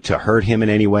to hurt him in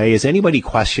any way? Is anybody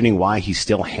questioning why he's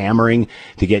still hammering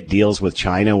to get deals with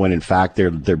China when in fact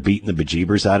they're beating the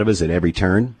bejeebers out of us at every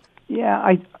turn? Yeah,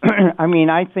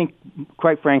 I think,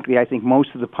 quite frankly, I think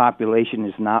most of the population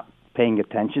is not paying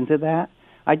attention to that.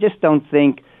 I just don't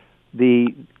think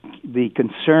the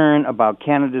concern about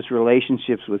Canada's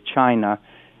relationships with China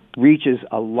reaches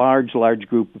a large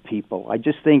group of people. I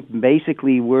just think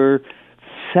basically we're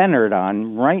centered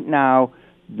on right now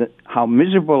how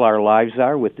miserable our lives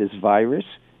are with this virus,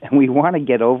 and we want to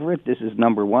get over it. This is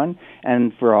number one.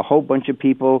 And for a whole bunch of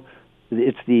people,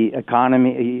 it's the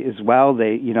economy as well.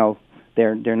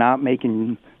 They're not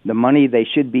making the money they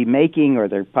should be making, or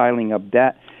they're piling up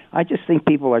debt. I just think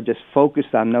people are just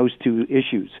focused on those two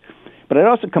issues. But I'd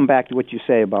also come back to what you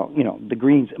say about, the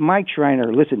Greens. Mike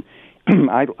Schreiner, listen,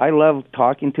 I love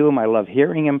talking to him. I love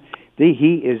hearing him.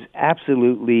 He is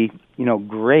absolutely,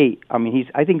 great. I mean,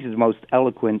 I think he's the most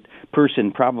eloquent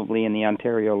person probably in the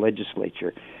Ontario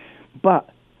legislature. But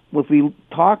if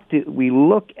we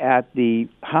look at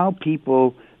how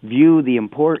people view the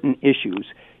important issues,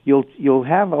 you'll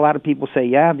have a lot of people say,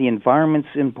 yeah, the environment's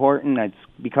important. It's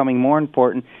becoming more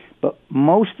important. But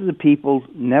most of the people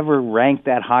never rank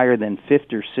that higher than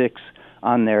fifth or sixth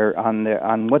on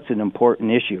what's an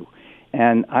important issue.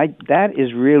 And that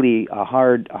is really a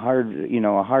hard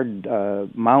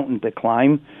mountain to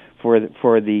climb for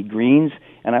the Greens.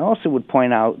 And I also would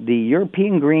point out the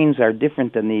European Greens are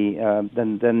different than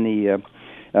the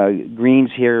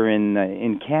Greens here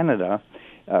in Canada,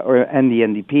 and the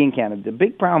NDP in Canada. The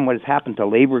big problem, what has happened to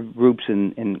labor groups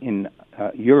in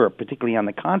Europe, particularly on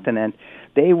the continent,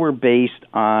 they were based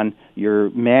on your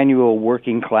manual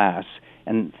working class,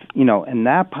 and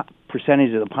that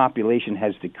percentage of the population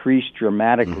has decreased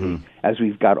dramatically as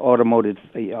we've got automated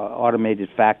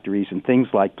factories and things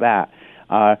like that.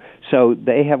 So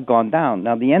they have gone down.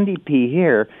 Now the NDP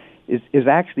here is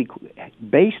actually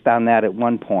based on that at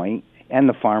one point, and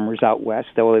the farmers out west.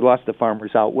 Though they lost the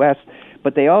farmers out west,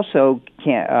 but they also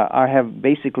have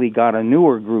basically got a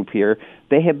newer group here.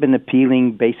 They have been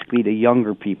appealing basically to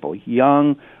younger people,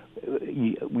 young,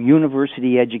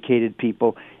 university-educated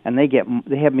people, and they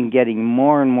have been getting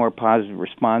more and more positive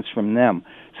response from them.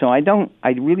 So I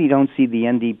really don't see the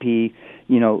NDP,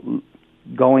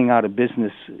 going out of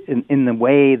business in the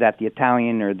way that the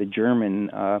Italian or the German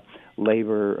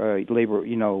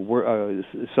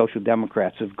social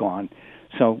democrats have gone.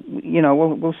 So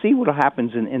we'll see what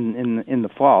happens in the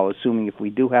fall, assuming if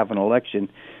we do have an election.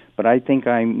 But I think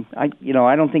I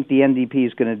don't think the NDP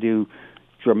is going to do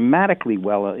dramatically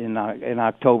well in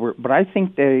October. But I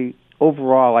think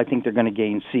overall they're going to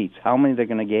gain seats. How many they're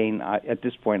going to gain at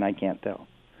this point, I can't tell.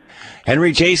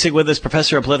 Henry Jacek with us,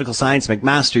 professor of political science,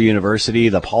 McMaster University,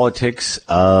 the politics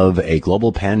of a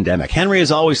global pandemic. Henry, as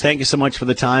always, thank you so much for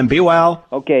the time. Be well.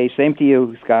 Okay, same to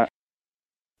you, Scott.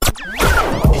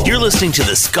 You're listening to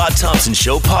the Scott Thompson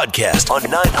Show podcast on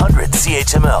 900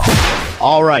 CHML.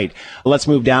 All right, let's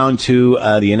move down to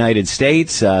the United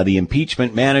States. The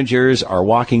impeachment managers are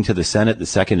walking to the Senate. The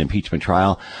second impeachment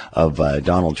trial of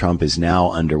Donald Trump is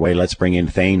now underway. Let's bring in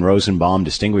Thane Rosenbaum,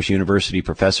 Distinguished University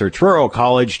Professor, Touro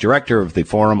College, Director of the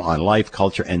Forum on Life,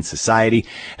 Culture, and Society,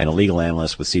 and a legal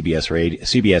analyst with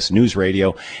CBS News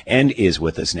Radio, and is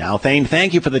with us now. Thane,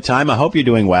 thank you for the time. I hope you're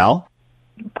doing well.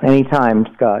 Anytime,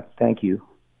 Scott. Thank you.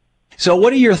 So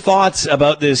what are your thoughts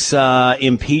about this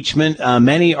impeachment?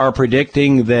 Many are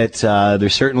predicting that there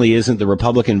certainly isn't the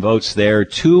Republican votes there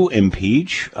to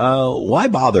impeach. Why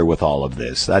bother with all of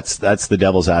this? That's the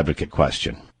devil's advocate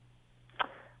question.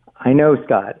 I know,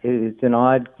 Scott. It's an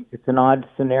odd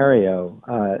scenario.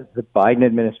 The Biden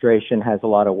administration has a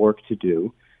lot of work to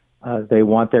do. They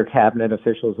want their cabinet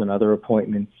officials and other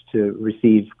appointments to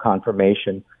receive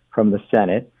confirmation from the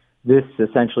Senate. This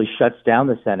essentially shuts down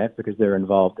the Senate because they're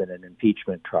involved in an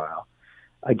impeachment trial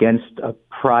against a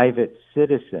private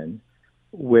citizen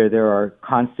where there are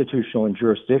constitutional and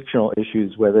jurisdictional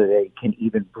issues whether they can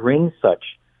even bring such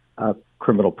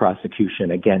criminal prosecution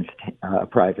against a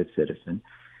private citizen,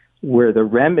 where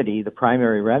the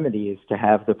primary remedy is to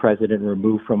have the president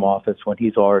removed from office when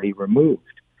he's already removed.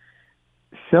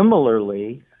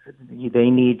 Similarly,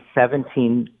 they need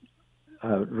 17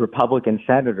 Republican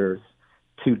senators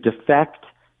to defect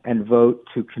and vote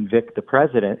to convict the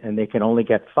president, and they can only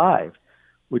get 5,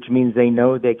 which means they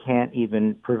know they can't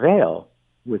even prevail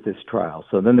with this trial.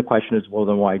 So then the question is, well,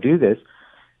 then why do this?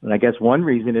 And I guess one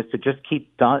reason is to just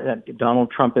keep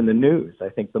Donald Trump in the news. I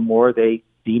think the more they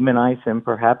demonize him,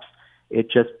 perhaps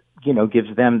it just,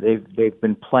 gives them, they've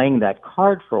been playing that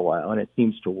card for a while, and it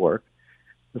seems to work.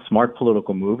 The smart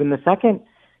political move. And the second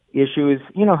issue is,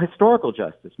 historical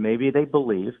justice. Maybe they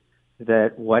believe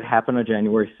that what happened on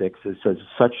January 6th is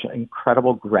such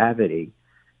incredible gravity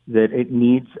that it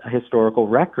needs a historical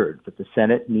record, that the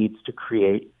Senate needs to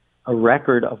create a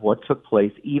record of what took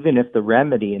place, even if the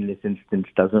remedy in this instance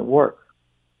doesn't work.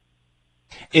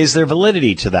 Is there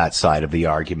validity to that side of the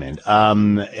argument?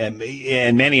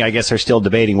 And many, I guess, are still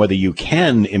debating whether you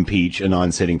can impeach a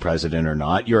non-sitting president or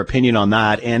not. Your opinion on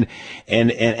that? And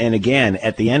again,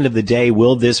 at the end of the day,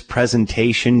 will this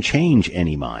presentation change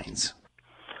any minds?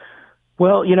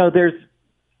 Well,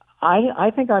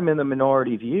 I think I'm in the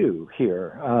minority view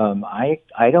here.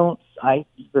 The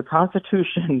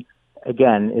Constitution,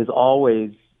 again, is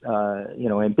always,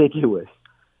 ambiguous.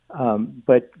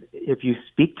 But if you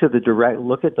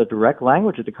look at the direct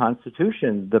language of the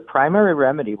Constitution, the primary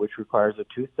remedy, which requires a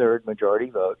 2/3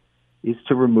 majority vote, is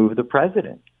to remove the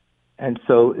president. And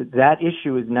so that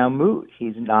issue is now moot.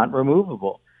 He's not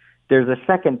removable. There's a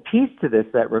second piece to this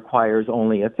that requires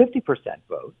only a 50%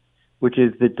 vote, which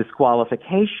is the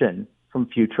disqualification from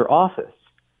future office.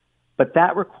 But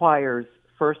that requires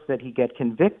first that he get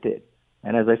convicted.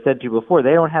 And as I said to you before,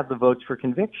 they don't have the votes for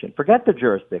conviction. Forget the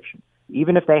jurisdiction.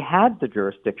 Even if they had the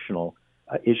jurisdictional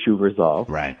issue resolved,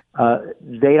 right,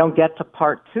 they don't get to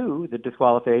part 2, the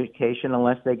disqualification,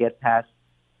 unless they get past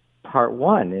part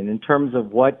 1. And in terms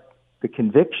of what the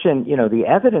conviction, the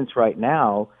evidence right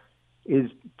now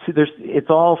it's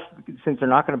all, since they're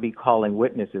not going to be calling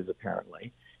witnesses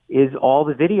apparently, is all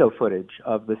the video footage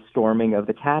of the storming of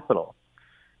the Capitol.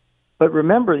 But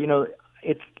remember,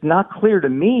 it's not clear to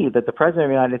me that the President of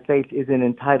the United States isn't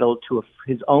entitled to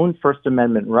his own First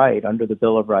Amendment right under the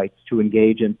Bill of Rights to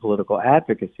engage in political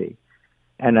advocacy.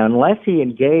 And unless he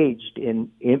engaged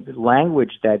in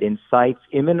language that incites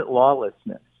imminent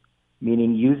lawlessness,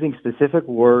 meaning using specific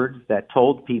words that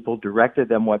told people, directed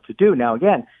them what to do. Now,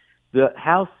 again, the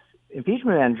House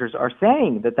impeachment managers are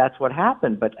saying that that's what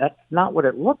happened, but that's not what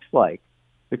it looks like,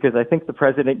 because I think the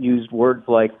president used words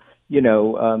like,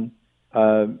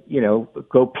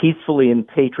 go peacefully and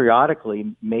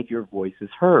patriotically, make your voices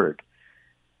heard.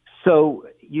 So,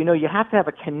 you have to have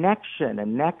a connection, a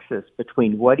nexus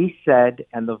between what he said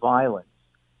and the violence.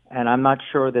 And I'm not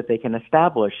sure that they can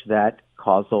establish that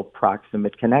causal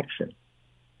proximate connection.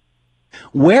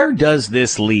 Where does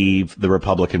this leave the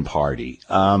Republican Party?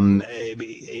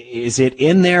 Is it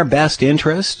in their best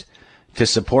interest to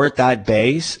support that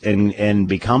base and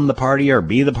become the party or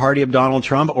be the party of Donald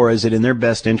Trump, or is it in their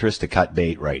best interest to cut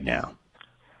bait right now?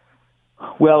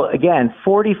 Well, again,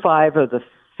 45 of the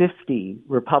 50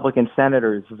 Republican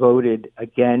senators voted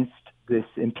against this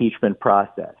impeachment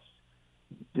process,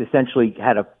 essentially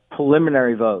had a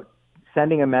preliminary vote,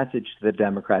 sending a message to the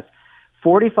Democrats.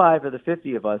 45 of the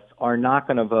 50 of us are not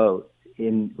going to vote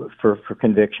for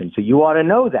conviction. So you ought to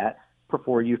know that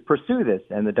before you pursue this,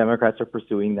 and the Democrats are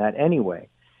pursuing that anyway.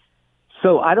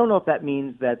 So I don't know if that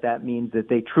means that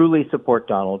they truly support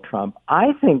Donald Trump.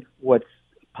 I think what's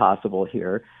possible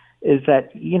here is that,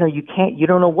 you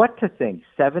don't know what to think.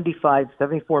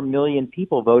 74 million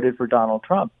people voted for Donald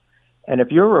Trump. And if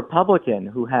you're a Republican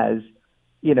who has,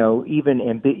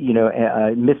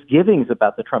 misgivings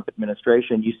about the Trump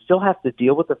administration, you still have to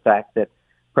deal with the fact that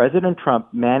President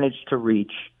Trump managed to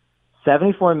reach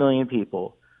 74 million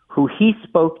people who he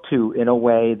spoke to in a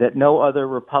way that no other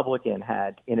Republican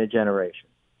had in a generation,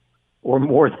 or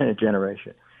more than a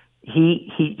generation.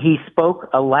 He spoke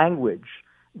a language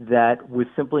that was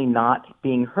simply not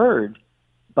being heard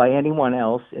by anyone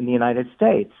else in the United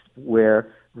States, where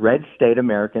red state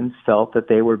Americans felt that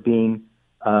they were being,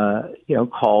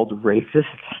 called racist,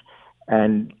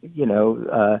 and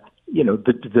the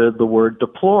word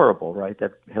deplorable, right?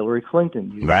 That Hillary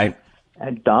Clinton used, right?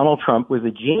 And Donald Trump was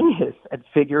a genius at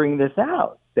figuring this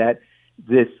out. That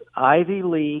this Ivy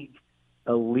League,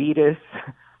 elitist,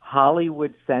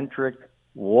 Hollywood-centric,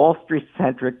 Wall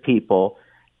Street-centric people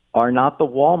are not the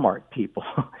Walmart people.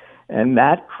 And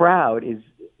that crowd is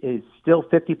still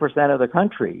 50% of the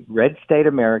country. Red state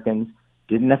Americans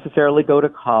didn't necessarily go to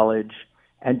college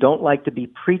and don't like to be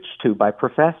preached to by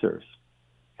professors.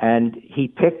 And he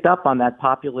picked up on that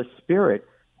populist spirit.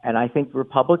 And I think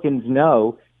Republicans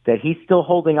know that he's still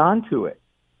holding on to it,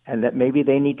 and that maybe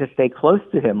they need to stay close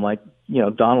to him, like,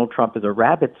 Donald Trump is a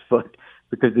rabbit's foot,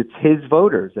 because it's his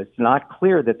voters. It's not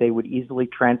clear that they would easily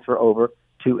transfer over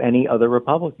to any other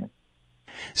Republican.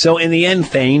 So in the end,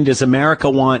 Thane, does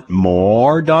America want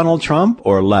more Donald Trump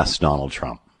or less Donald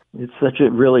Trump? It's such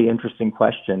a really interesting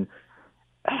question.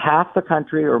 Half the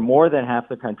country, or more than half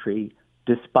the country,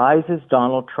 despises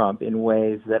Donald Trump in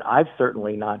ways that I've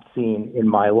certainly not seen in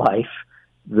my life,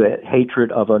 the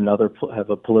hatred of a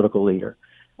political leader.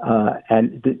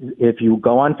 And if you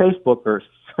go on Facebook or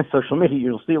social media,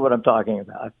 you'll see what I'm talking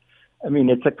about. I mean,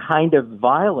 it's a kind of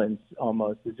violence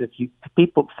almost, as if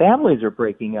families are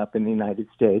breaking up in the United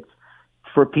States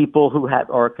for people who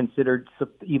are considered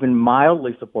even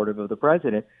mildly supportive of the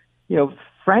president.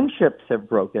 Friendships have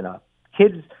broken up.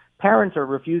 Parents are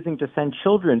refusing to send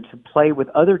children to play with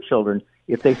other children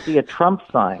if they see a Trump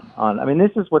sign on. I mean,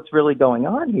 this is what's really going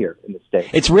on here in the States.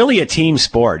 It's really a team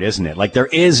sport, isn't it? Like, there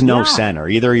is no center.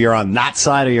 Either you're on that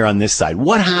side or you're on this side.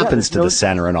 What happens to the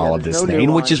center in all of this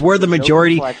thing, which is where the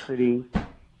majority...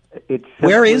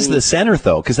 Where is the center,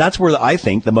 though? Because that's where I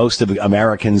think the most of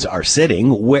Americans are sitting.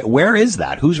 Where is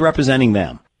that? Who's representing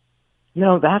them?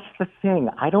 That's the thing.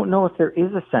 I don't know if there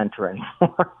is a center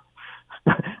anymore.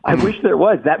 I wish there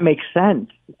was. That makes sense.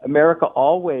 America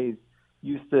always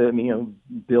used to,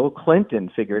 Bill Clinton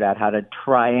figured out how to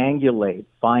triangulate,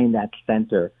 find that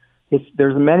center.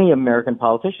 There's many American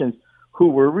politicians who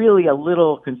were really a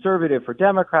little conservative for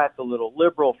Democrats, a little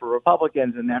liberal for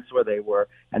Republicans, and that's where they were,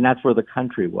 and that's where the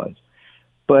country was.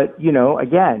 But,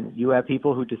 again, you have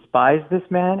people who despise this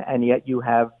man, and yet you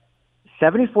have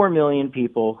 74 million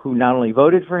people who not only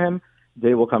voted for him,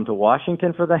 they will come to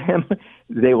Washington for him.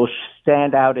 They will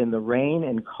stand out in the rain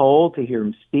and cold to hear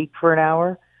him speak for an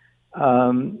hour.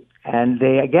 And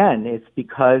it's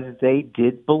because they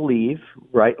did believe,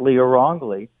 rightly or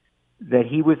wrongly, that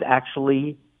he was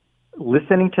actually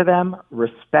listening to them,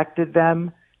 respected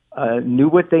them, knew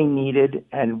what they needed,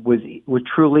 and was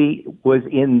truly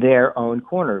in their own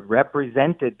corner,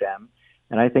 represented them.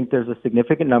 And I think there's a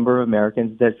significant number of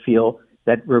Americans that feel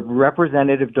that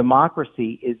representative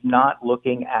democracy is not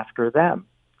looking after them.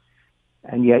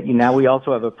 And yet now we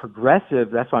also have a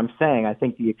progressive, that's what I'm saying, I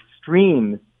think the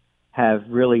extremes have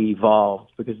really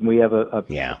evolved because we have a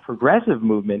progressive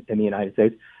movement in the United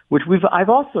States, which I've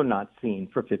also not seen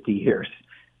for 50 years.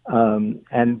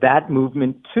 And that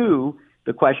movement, too,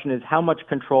 the question is how much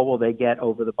control will they get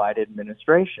over the Biden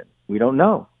administration? We don't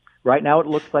know. Right now it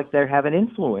looks like they have an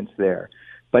influence there.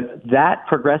 But that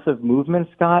progressive movement,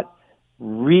 Scott,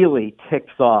 really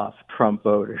ticks off Trump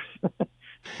voters.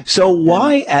 So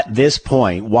why at this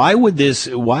point, why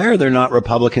are there not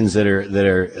Republicans that are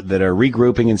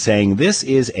regrouping and saying this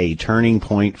is a turning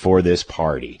point for this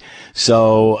party?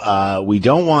 So we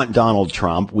don't want Donald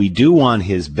Trump. We do want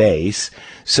his base.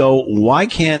 So why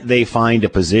can't they find a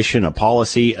position, a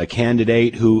policy, a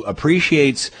candidate who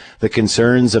appreciates the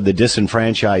concerns of the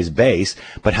disenfranchised base,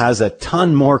 but has a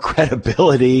ton more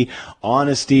credibility,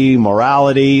 honesty,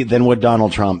 morality than what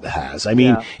Donald Trump has? I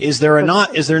mean, is there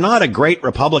not a great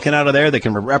Republican out of there that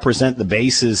can represent the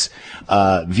base's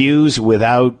views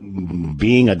without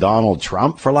being a Donald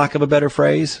Trump, for lack of a better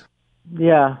phrase?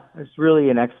 Yeah, it's really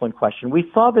an excellent question. We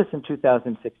saw this in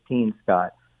 2016,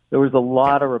 Scott. There was a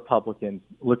lot of Republicans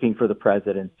looking for the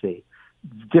presidency.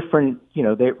 Different,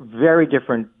 they're very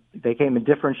different. They came in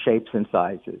different shapes and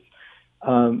sizes.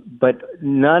 But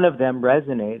none of them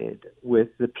resonated with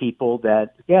the people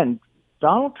that, again,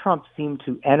 Donald Trump seemed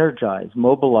to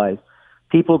mobilize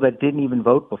people that didn't even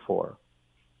vote before.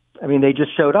 I mean, they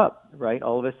just showed up, right?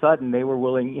 All of a sudden, they were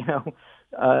willing,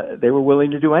 they were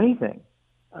willing to do anything.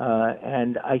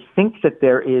 And I think that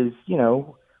there is,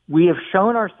 we have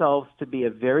shown ourselves to be a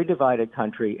very divided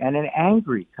country and an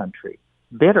angry country,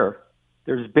 bitter.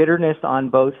 There's bitterness on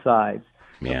both sides.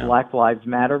 The Black Lives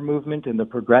Matter movement and the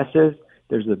progressives,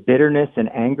 there's a bitterness and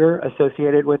anger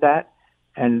associated with that.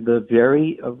 And the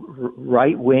very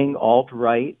right-wing,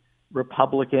 alt-right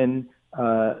Republican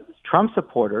Trump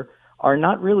supporter are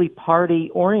not really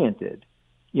party-oriented.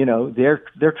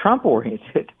 They're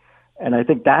Trump-oriented. And I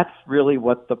think that's really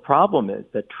what the problem is,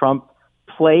 that Trump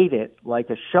played it like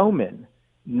a showman,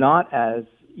 not as,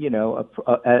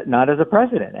 not as a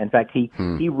president. In fact, he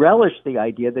relished the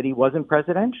idea that he wasn't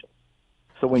presidential.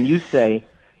 So when you say,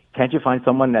 can't you find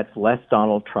someone that's less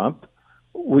Donald Trump?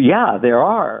 Well, yeah, there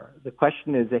are. The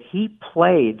question is that he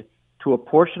played to a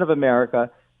portion of America.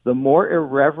 The more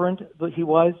irreverent he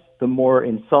was, the more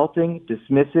insulting,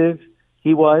 dismissive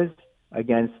he was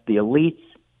against the elites,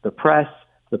 the press,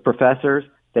 the professors.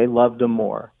 They loved him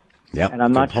more. Yep, and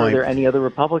I'm not sure there are any other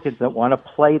Republicans that want to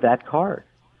play that card.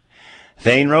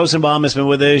 Thane Rosenbaum has been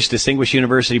with us, Distinguished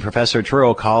University Professor at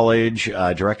Touro College,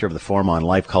 Director of the Forum on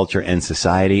Life, Culture, and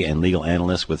Society, and Legal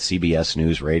Analyst with CBS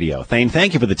News Radio. Thane,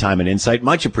 thank you for the time and insight.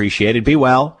 Much appreciated. Be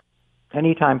well.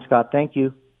 Anytime, Scott. Thank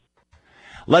you.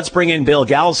 Let's bring in Bill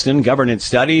Galston, Governance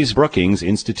Studies, Brookings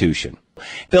Institution.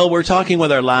 Bill, we're talking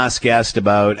with our last guest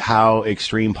about how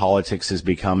extreme politics has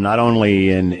become, not only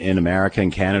in America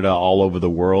and Canada, all over the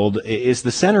world. Is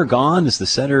the center gone? Has the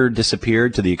center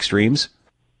disappeared to the extremes?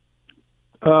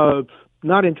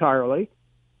 Not entirely.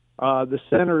 The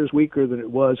center is weaker than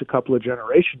it was a couple of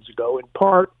generations ago, in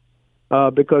part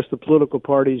because the political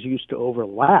parties used to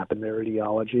overlap in their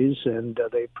ideologies, and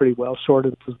they pretty well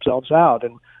sorted themselves out.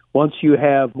 And once you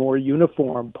have more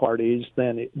uniform parties,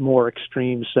 then more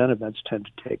extreme sentiments tend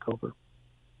to take over.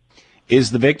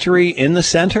 Is the victory in the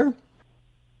center?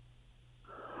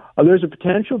 There's a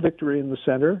potential victory in the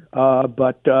center,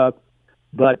 but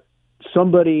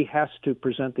somebody has to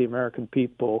present the American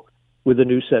people with a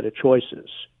new set of choices.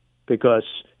 Because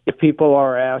if people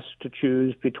are asked to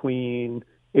choose between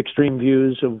extreme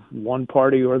views of one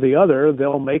party or the other,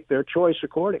 they'll make their choice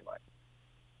accordingly.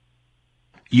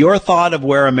 Your thought of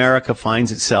where America finds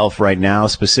itself right now,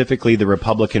 specifically the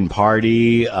Republican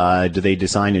Party, do they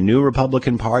design a new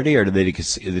Republican Party, or do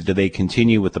they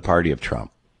continue with the party of Trump?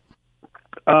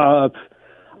 I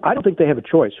don't think they have a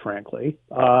choice, frankly.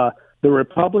 The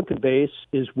Republican base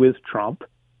is with Trump.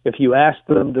 If you ask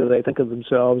them, do they think of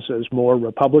themselves as more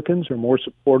Republicans or more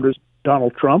supporters of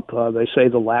Donald Trump, they say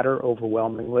the latter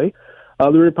overwhelmingly.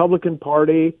 The Republican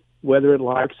Party, whether it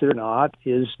likes it or not,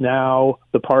 is now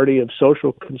the party of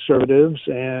social conservatives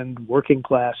and working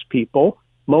class people,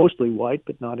 mostly white,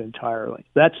 but not entirely.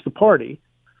 That's the party.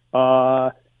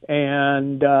 So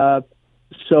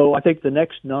I think the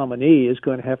next nominee is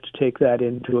going to have to take that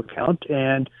into account.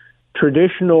 And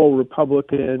traditional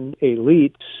Republican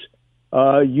elites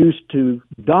used to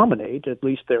dominate, at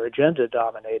least their agenda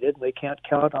dominated. They can't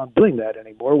count on doing that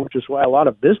anymore, which is why a lot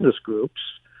of business groups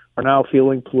are now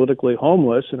feeling politically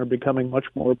homeless and are becoming much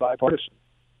more bipartisan.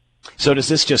 So does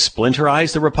this just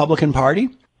splinterize the Republican Party?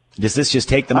 Does this just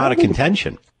take them out of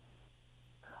contention?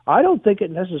 I don't think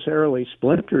it necessarily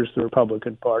splinters the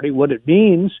Republican Party. What it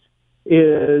means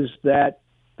is that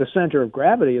the center of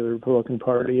gravity of the Republican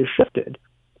Party is shifted.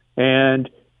 And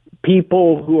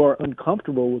people who are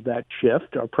uncomfortable with that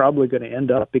shift are probably going to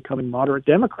end up becoming moderate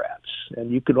Democrats.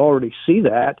 And you could already see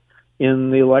that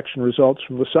in the election results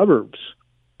from the suburbs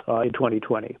in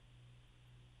 2020.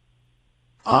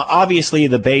 Obviously,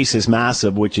 the base is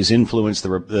massive, which has influenced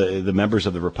the members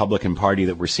of the Republican Party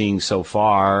that we're seeing so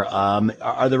far.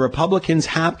 Are the Republicans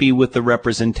happy with the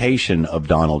representation of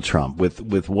Donald Trump,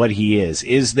 with what he is?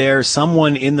 Is there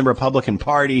someone in the Republican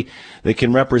Party that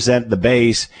can represent the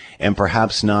base and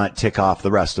perhaps not tick off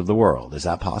the rest of the world? Is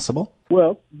that possible?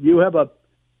 Well, you have a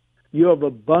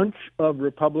bunch of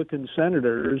Republican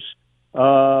senators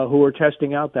who are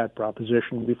testing out that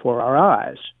proposition before our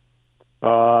eyes.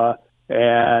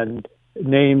 And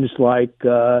names like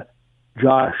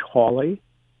Josh Hawley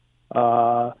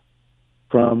from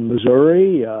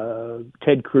Missouri,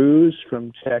 Ted Cruz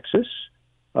from Texas,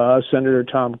 Senator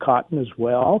Tom Cotton as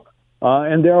well,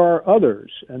 and there are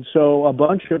others. And so a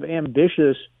bunch of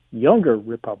ambitious younger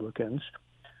Republicans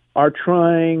are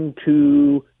trying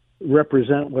to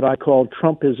represent what I call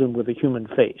Trumpism with a human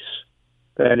face.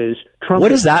 That is, Trump. What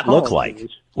does that look like?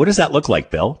 What does that look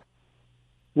like, Bill?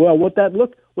 Well, what that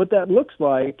looks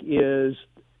like is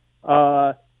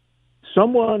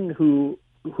someone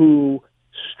who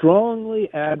strongly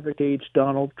advocates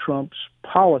Donald Trump's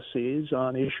policies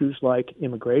on issues like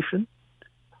immigration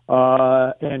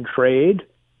and trade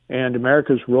and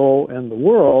America's role in the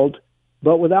world,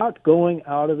 but without going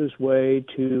out of his way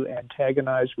to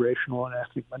antagonize racial and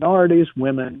ethnic minorities,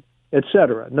 women,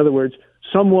 etc. In other words,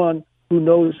 someone who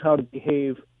knows how to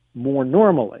behave more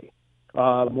normally,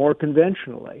 more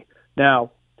conventionally.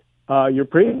 Now, your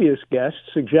previous guest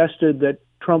suggested that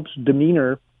Trump's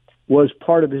demeanor was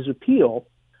part of his appeal,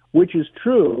 which is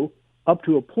true up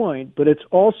to a point, but it's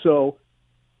also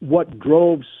what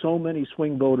drove so many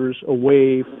swing voters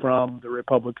away from the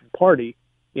Republican Party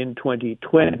in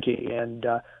 2020. And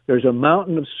there's a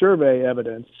mountain of survey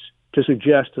evidence to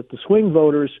suggest that the swing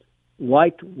voters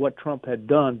liked what Trump had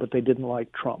done, but they didn't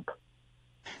like Trump.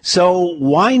 So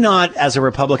why not, as a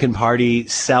Republican Party,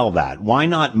 sell that? Why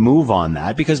not move on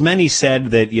that? Because many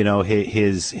said that, you know,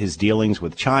 his dealings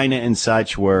with China and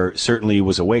such certainly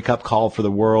was a wake-up call for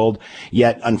the world.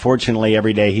 Yet, unfortunately,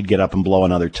 every day he'd get up and blow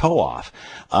another toe off.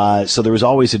 So there was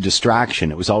always a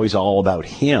distraction. It was always all about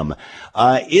him.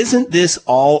 Isn't this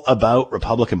all about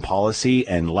Republican policy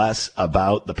and less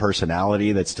about the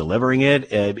personality that's delivering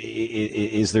it?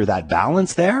 Is there that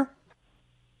balance there?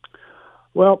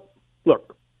 Well,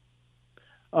 look,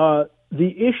 the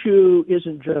issue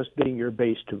isn't just getting your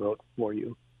base to vote for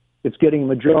you. It's getting a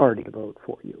majority to vote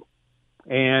for you.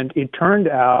 And it turned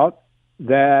out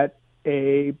that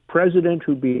a president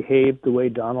who behaved the way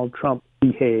Donald Trump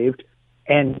behaved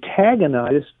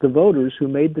antagonized the voters who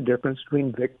made the difference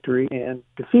between victory and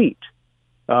defeat.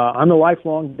 I'm a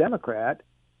lifelong Democrat,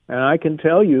 and I can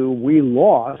tell you we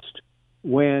lost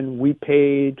when we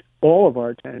paid all of our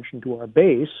attention to our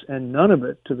base and none of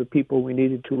it to the people we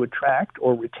needed to attract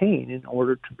or retain in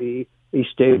order to be a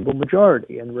stable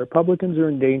majority. And Republicans are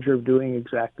in danger of doing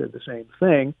exactly the same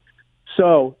thing.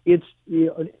 So it's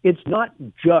not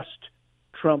just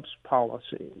Trump's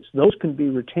policies. Those can be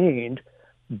retained,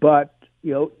 but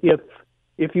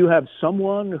if you have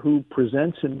someone who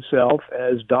presents himself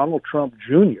as Donald Trump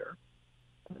Jr.,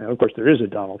 and of course, there is a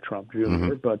Donald Trump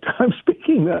Jr., but I'm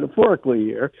speaking metaphorically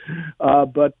here.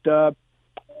 But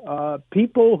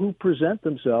people who present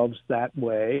themselves that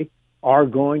way are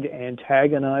going to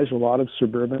antagonize a lot of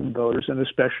suburban voters, and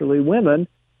especially women,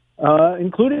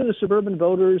 including the suburban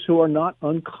voters who are not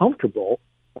uncomfortable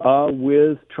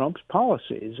with Trump's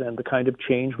policies and the kind of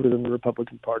change within the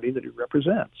Republican Party that he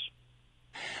represents.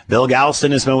 Bill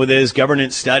Galston has been with his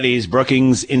governance studies,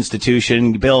 Brookings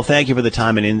Institution. Bill, thank you for the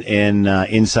time and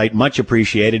insight. Much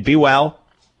appreciated. Be well.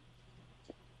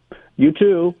 You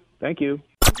too. Thank you.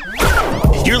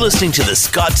 You're listening to the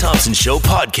Scott Thompson Show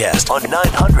podcast on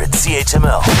 900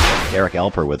 CHML. Eric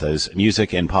Alper with us,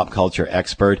 music and pop culture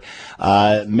expert.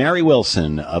 Mary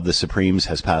Wilson of the Supremes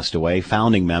has passed away,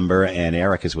 founding member, and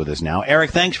Eric is with us now.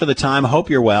 Eric, thanks for the time. Hope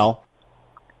you're well.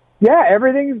 Yeah,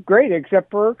 everything's great,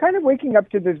 except for kind of waking up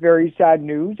to this very sad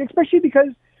news, especially because,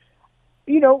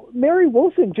 Mary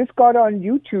Wilson just got on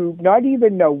YouTube not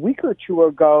even a week or two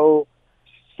ago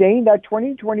saying that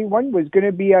 2021 was going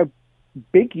to be a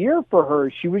big year for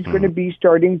her. She was going to be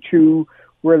starting to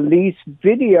release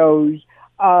videos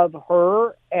of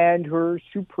her and her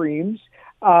Supremes,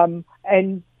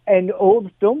 and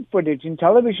old film footage and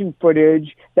television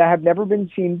footage that have never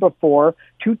been seen before,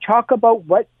 to talk about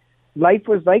what life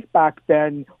was like back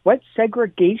then, what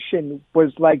segregation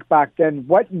was like back then,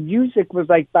 what music was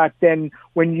like back then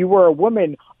when you were a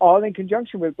woman, all in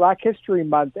conjunction with Black History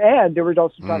Month. And there was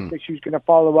also talk that she was going to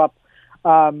follow up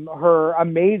her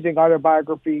amazing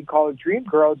autobiography called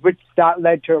Dreamgirls, which that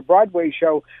led to a Broadway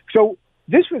show. So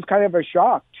this was kind of a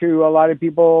shock to a lot of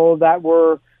people that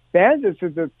were fans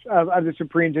of the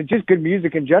Supremes and just good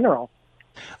music in general.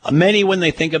 Many, when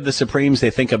they think of the Supremes, they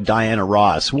think of Diana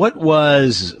Ross. What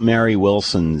was Mary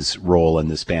Wilson's role in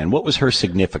this band? What was her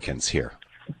significance here?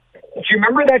 Do you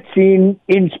remember that scene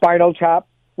in Spinal Tap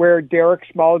where Derek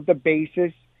Small, the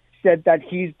bassist, said that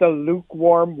he's the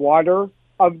lukewarm water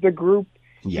of the group?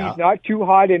 Yeah. He's not too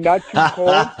hot and not too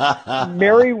cold.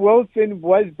 Mary Wilson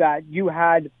was that. You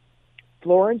had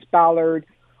Florence Ballard,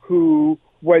 who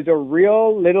was a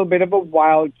real little bit of a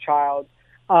wild child,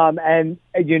 and,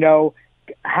 you know,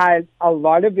 had a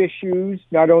lot of issues,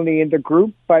 not only in the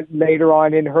group, but later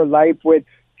on in her life with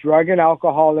drug and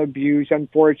alcohol abuse,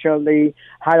 unfortunately,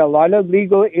 had a lot of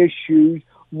legal issues,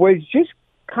 was just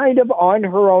kind of on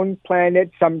her own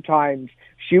planet sometimes.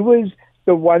 She was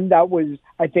the one that was,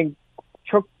 I think,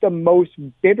 took the most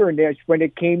bitterness when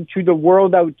it came to the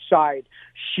world outside.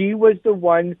 She was the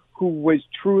one who was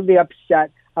truly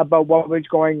upset about what was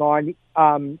going on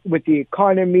with the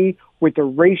economy, with the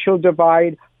racial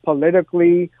divide,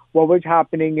 politically, what was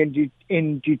happening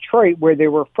in Detroit, where they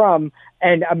were from,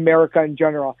 and America in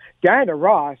general. Diana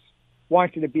Ross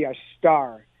wanted to be a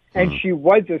star, and she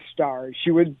was a star.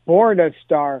 She was born a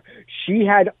star. She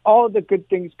had all the good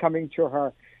things coming to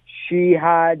her. She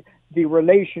had the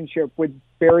relationship with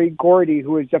Berry Gordy,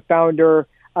 who is the founder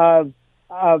of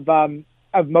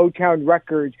Motown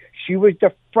Records. She was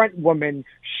the front woman.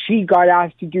 She got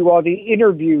asked to do all the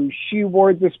interviews. She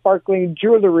wore the sparkling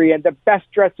jewelry and the best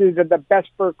dresses and the best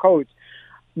fur coats.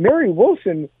 Mary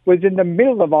Wilson was in the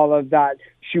middle of all of that.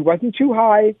 She wasn't too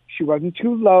high. She wasn't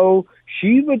too low.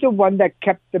 She was the one that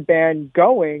kept the band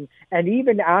going. And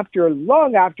even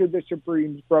long after the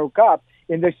Supremes broke up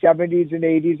in the 70s and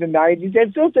 80s and 90s,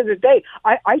 and still to this day,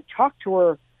 I talked to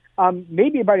her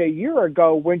maybe about a year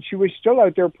ago when she was still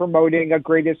out there promoting a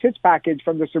greatest hits package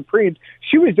from the Supremes.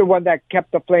 She was the one that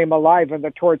kept the flame alive and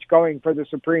the torch going for the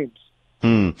Supremes.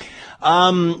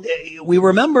 We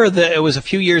remember that it was a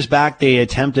few years back they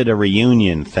attempted a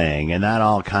reunion thing, and that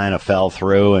all kind of fell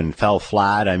through and fell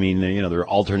flat. I mean, you know, there were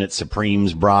alternate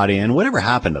Supremes brought in. Whatever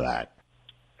happened to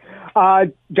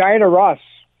that? Diana Ross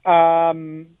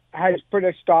has put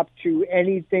a stop to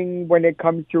anything when it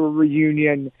comes to a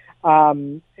reunion.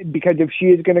 Because if she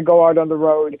is going to go out on the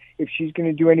road, if she's going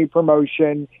to do any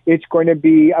promotion, it's going to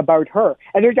be about her.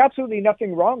 And there's absolutely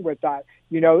nothing wrong with that.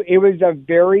 You know, it was a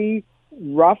very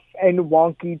rough and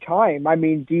wonky time. I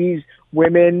mean, these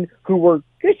women who were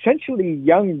essentially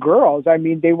young girls, I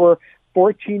mean, they were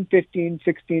 14, 15,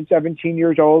 16, 17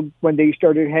 years old when they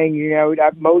started hanging out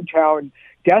at Motown,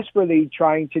 desperately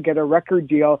trying to get a record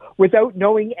deal without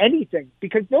knowing anything,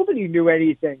 because nobody knew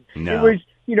anything. No. It was,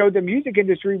 you know, the music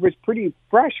industry was pretty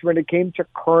fresh when it came to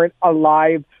current,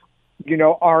 alive, you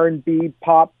know, R&B,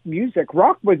 pop music.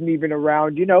 Rock wasn't even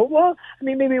around, you know. Well, I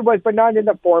mean, maybe it was, but not in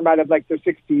the format of like the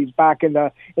 60s, back in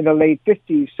the late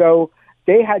 50s. So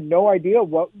they had no idea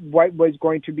what was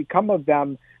going to become of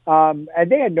them. And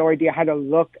they had no idea how to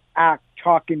look, act,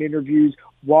 talk in interviews,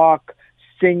 walk,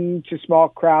 sing to small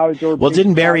crowds. Well,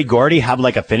 didn't Berry Gordy have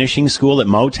like a finishing school at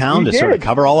Motown to sort of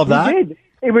cover all of that? He did.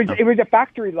 It was a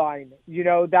factory line, you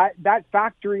know, that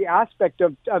factory aspect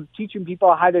of teaching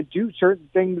people how to do certain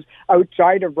things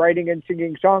outside of writing and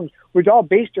singing songs was all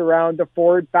based around the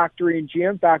Ford factory and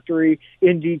GM factory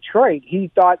in Detroit. He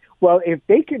thought, well, if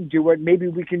they can do it, maybe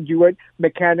we can do it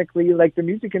mechanically like the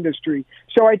music industry.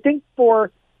 So I think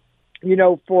for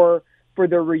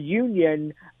the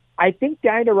reunion, I think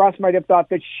Diana Ross might have thought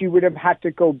that she would have had to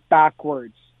go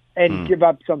backwards and give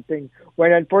up something,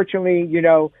 when unfortunately, you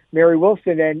know, Mary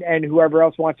Wilson and whoever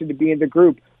else wanted to be in the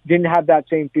group didn't have that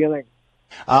same feeling.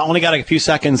 Only got a few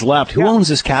seconds left. Who owns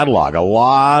this catalog? A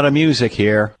lot of music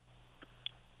here.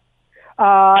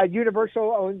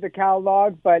 Universal owns the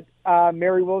catalog, but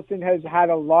Mary Wilson has had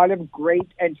a lot of great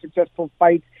and successful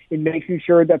fights in making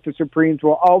sure that the Supremes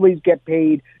will always get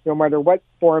paid, no matter what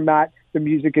format the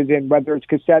music is in, whether it's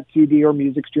cassette, CD, or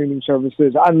music streaming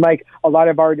services, unlike a lot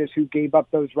of artists who gave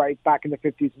up those rights back in the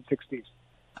 50s and 60s.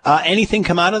 Anything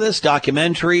come out of this?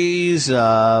 Documentaries,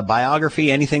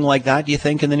 biography, anything like that, do you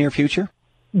think, in the near future?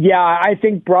 Yeah, I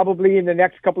think probably in the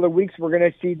next couple of weeks, we're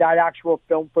going to see that actual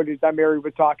film footage that Mary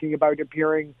was talking about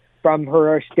appearing from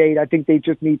her estate. I think they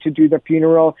just need to do the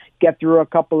funeral, get through a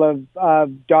couple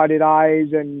of dotted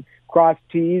I's and crossed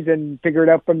T's and figure it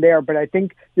out from there. But I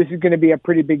think this is going to be a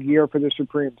pretty big year for the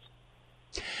Supremes.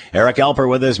 Eric Alper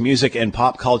with us, music and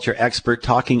pop culture expert,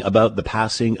 talking about the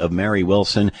passing of Mary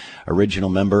Wilson, original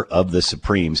member of the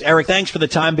Supremes. Eric, thanks for the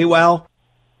time. Be well.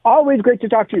 Always great to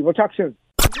talk to you. We'll talk soon.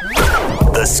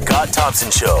 The Scott Thompson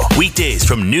Show, weekdays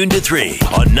from noon to 3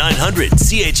 on 900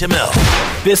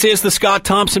 CHML. This is the Scott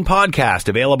Thompson Podcast,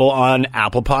 available on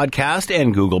Apple Podcast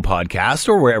and Google Podcast,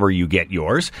 or wherever you get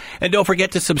yours. And don't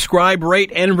forget to subscribe,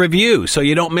 rate, and review so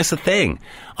you don't miss a thing.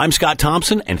 I'm Scott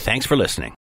Thompson, and thanks for listening.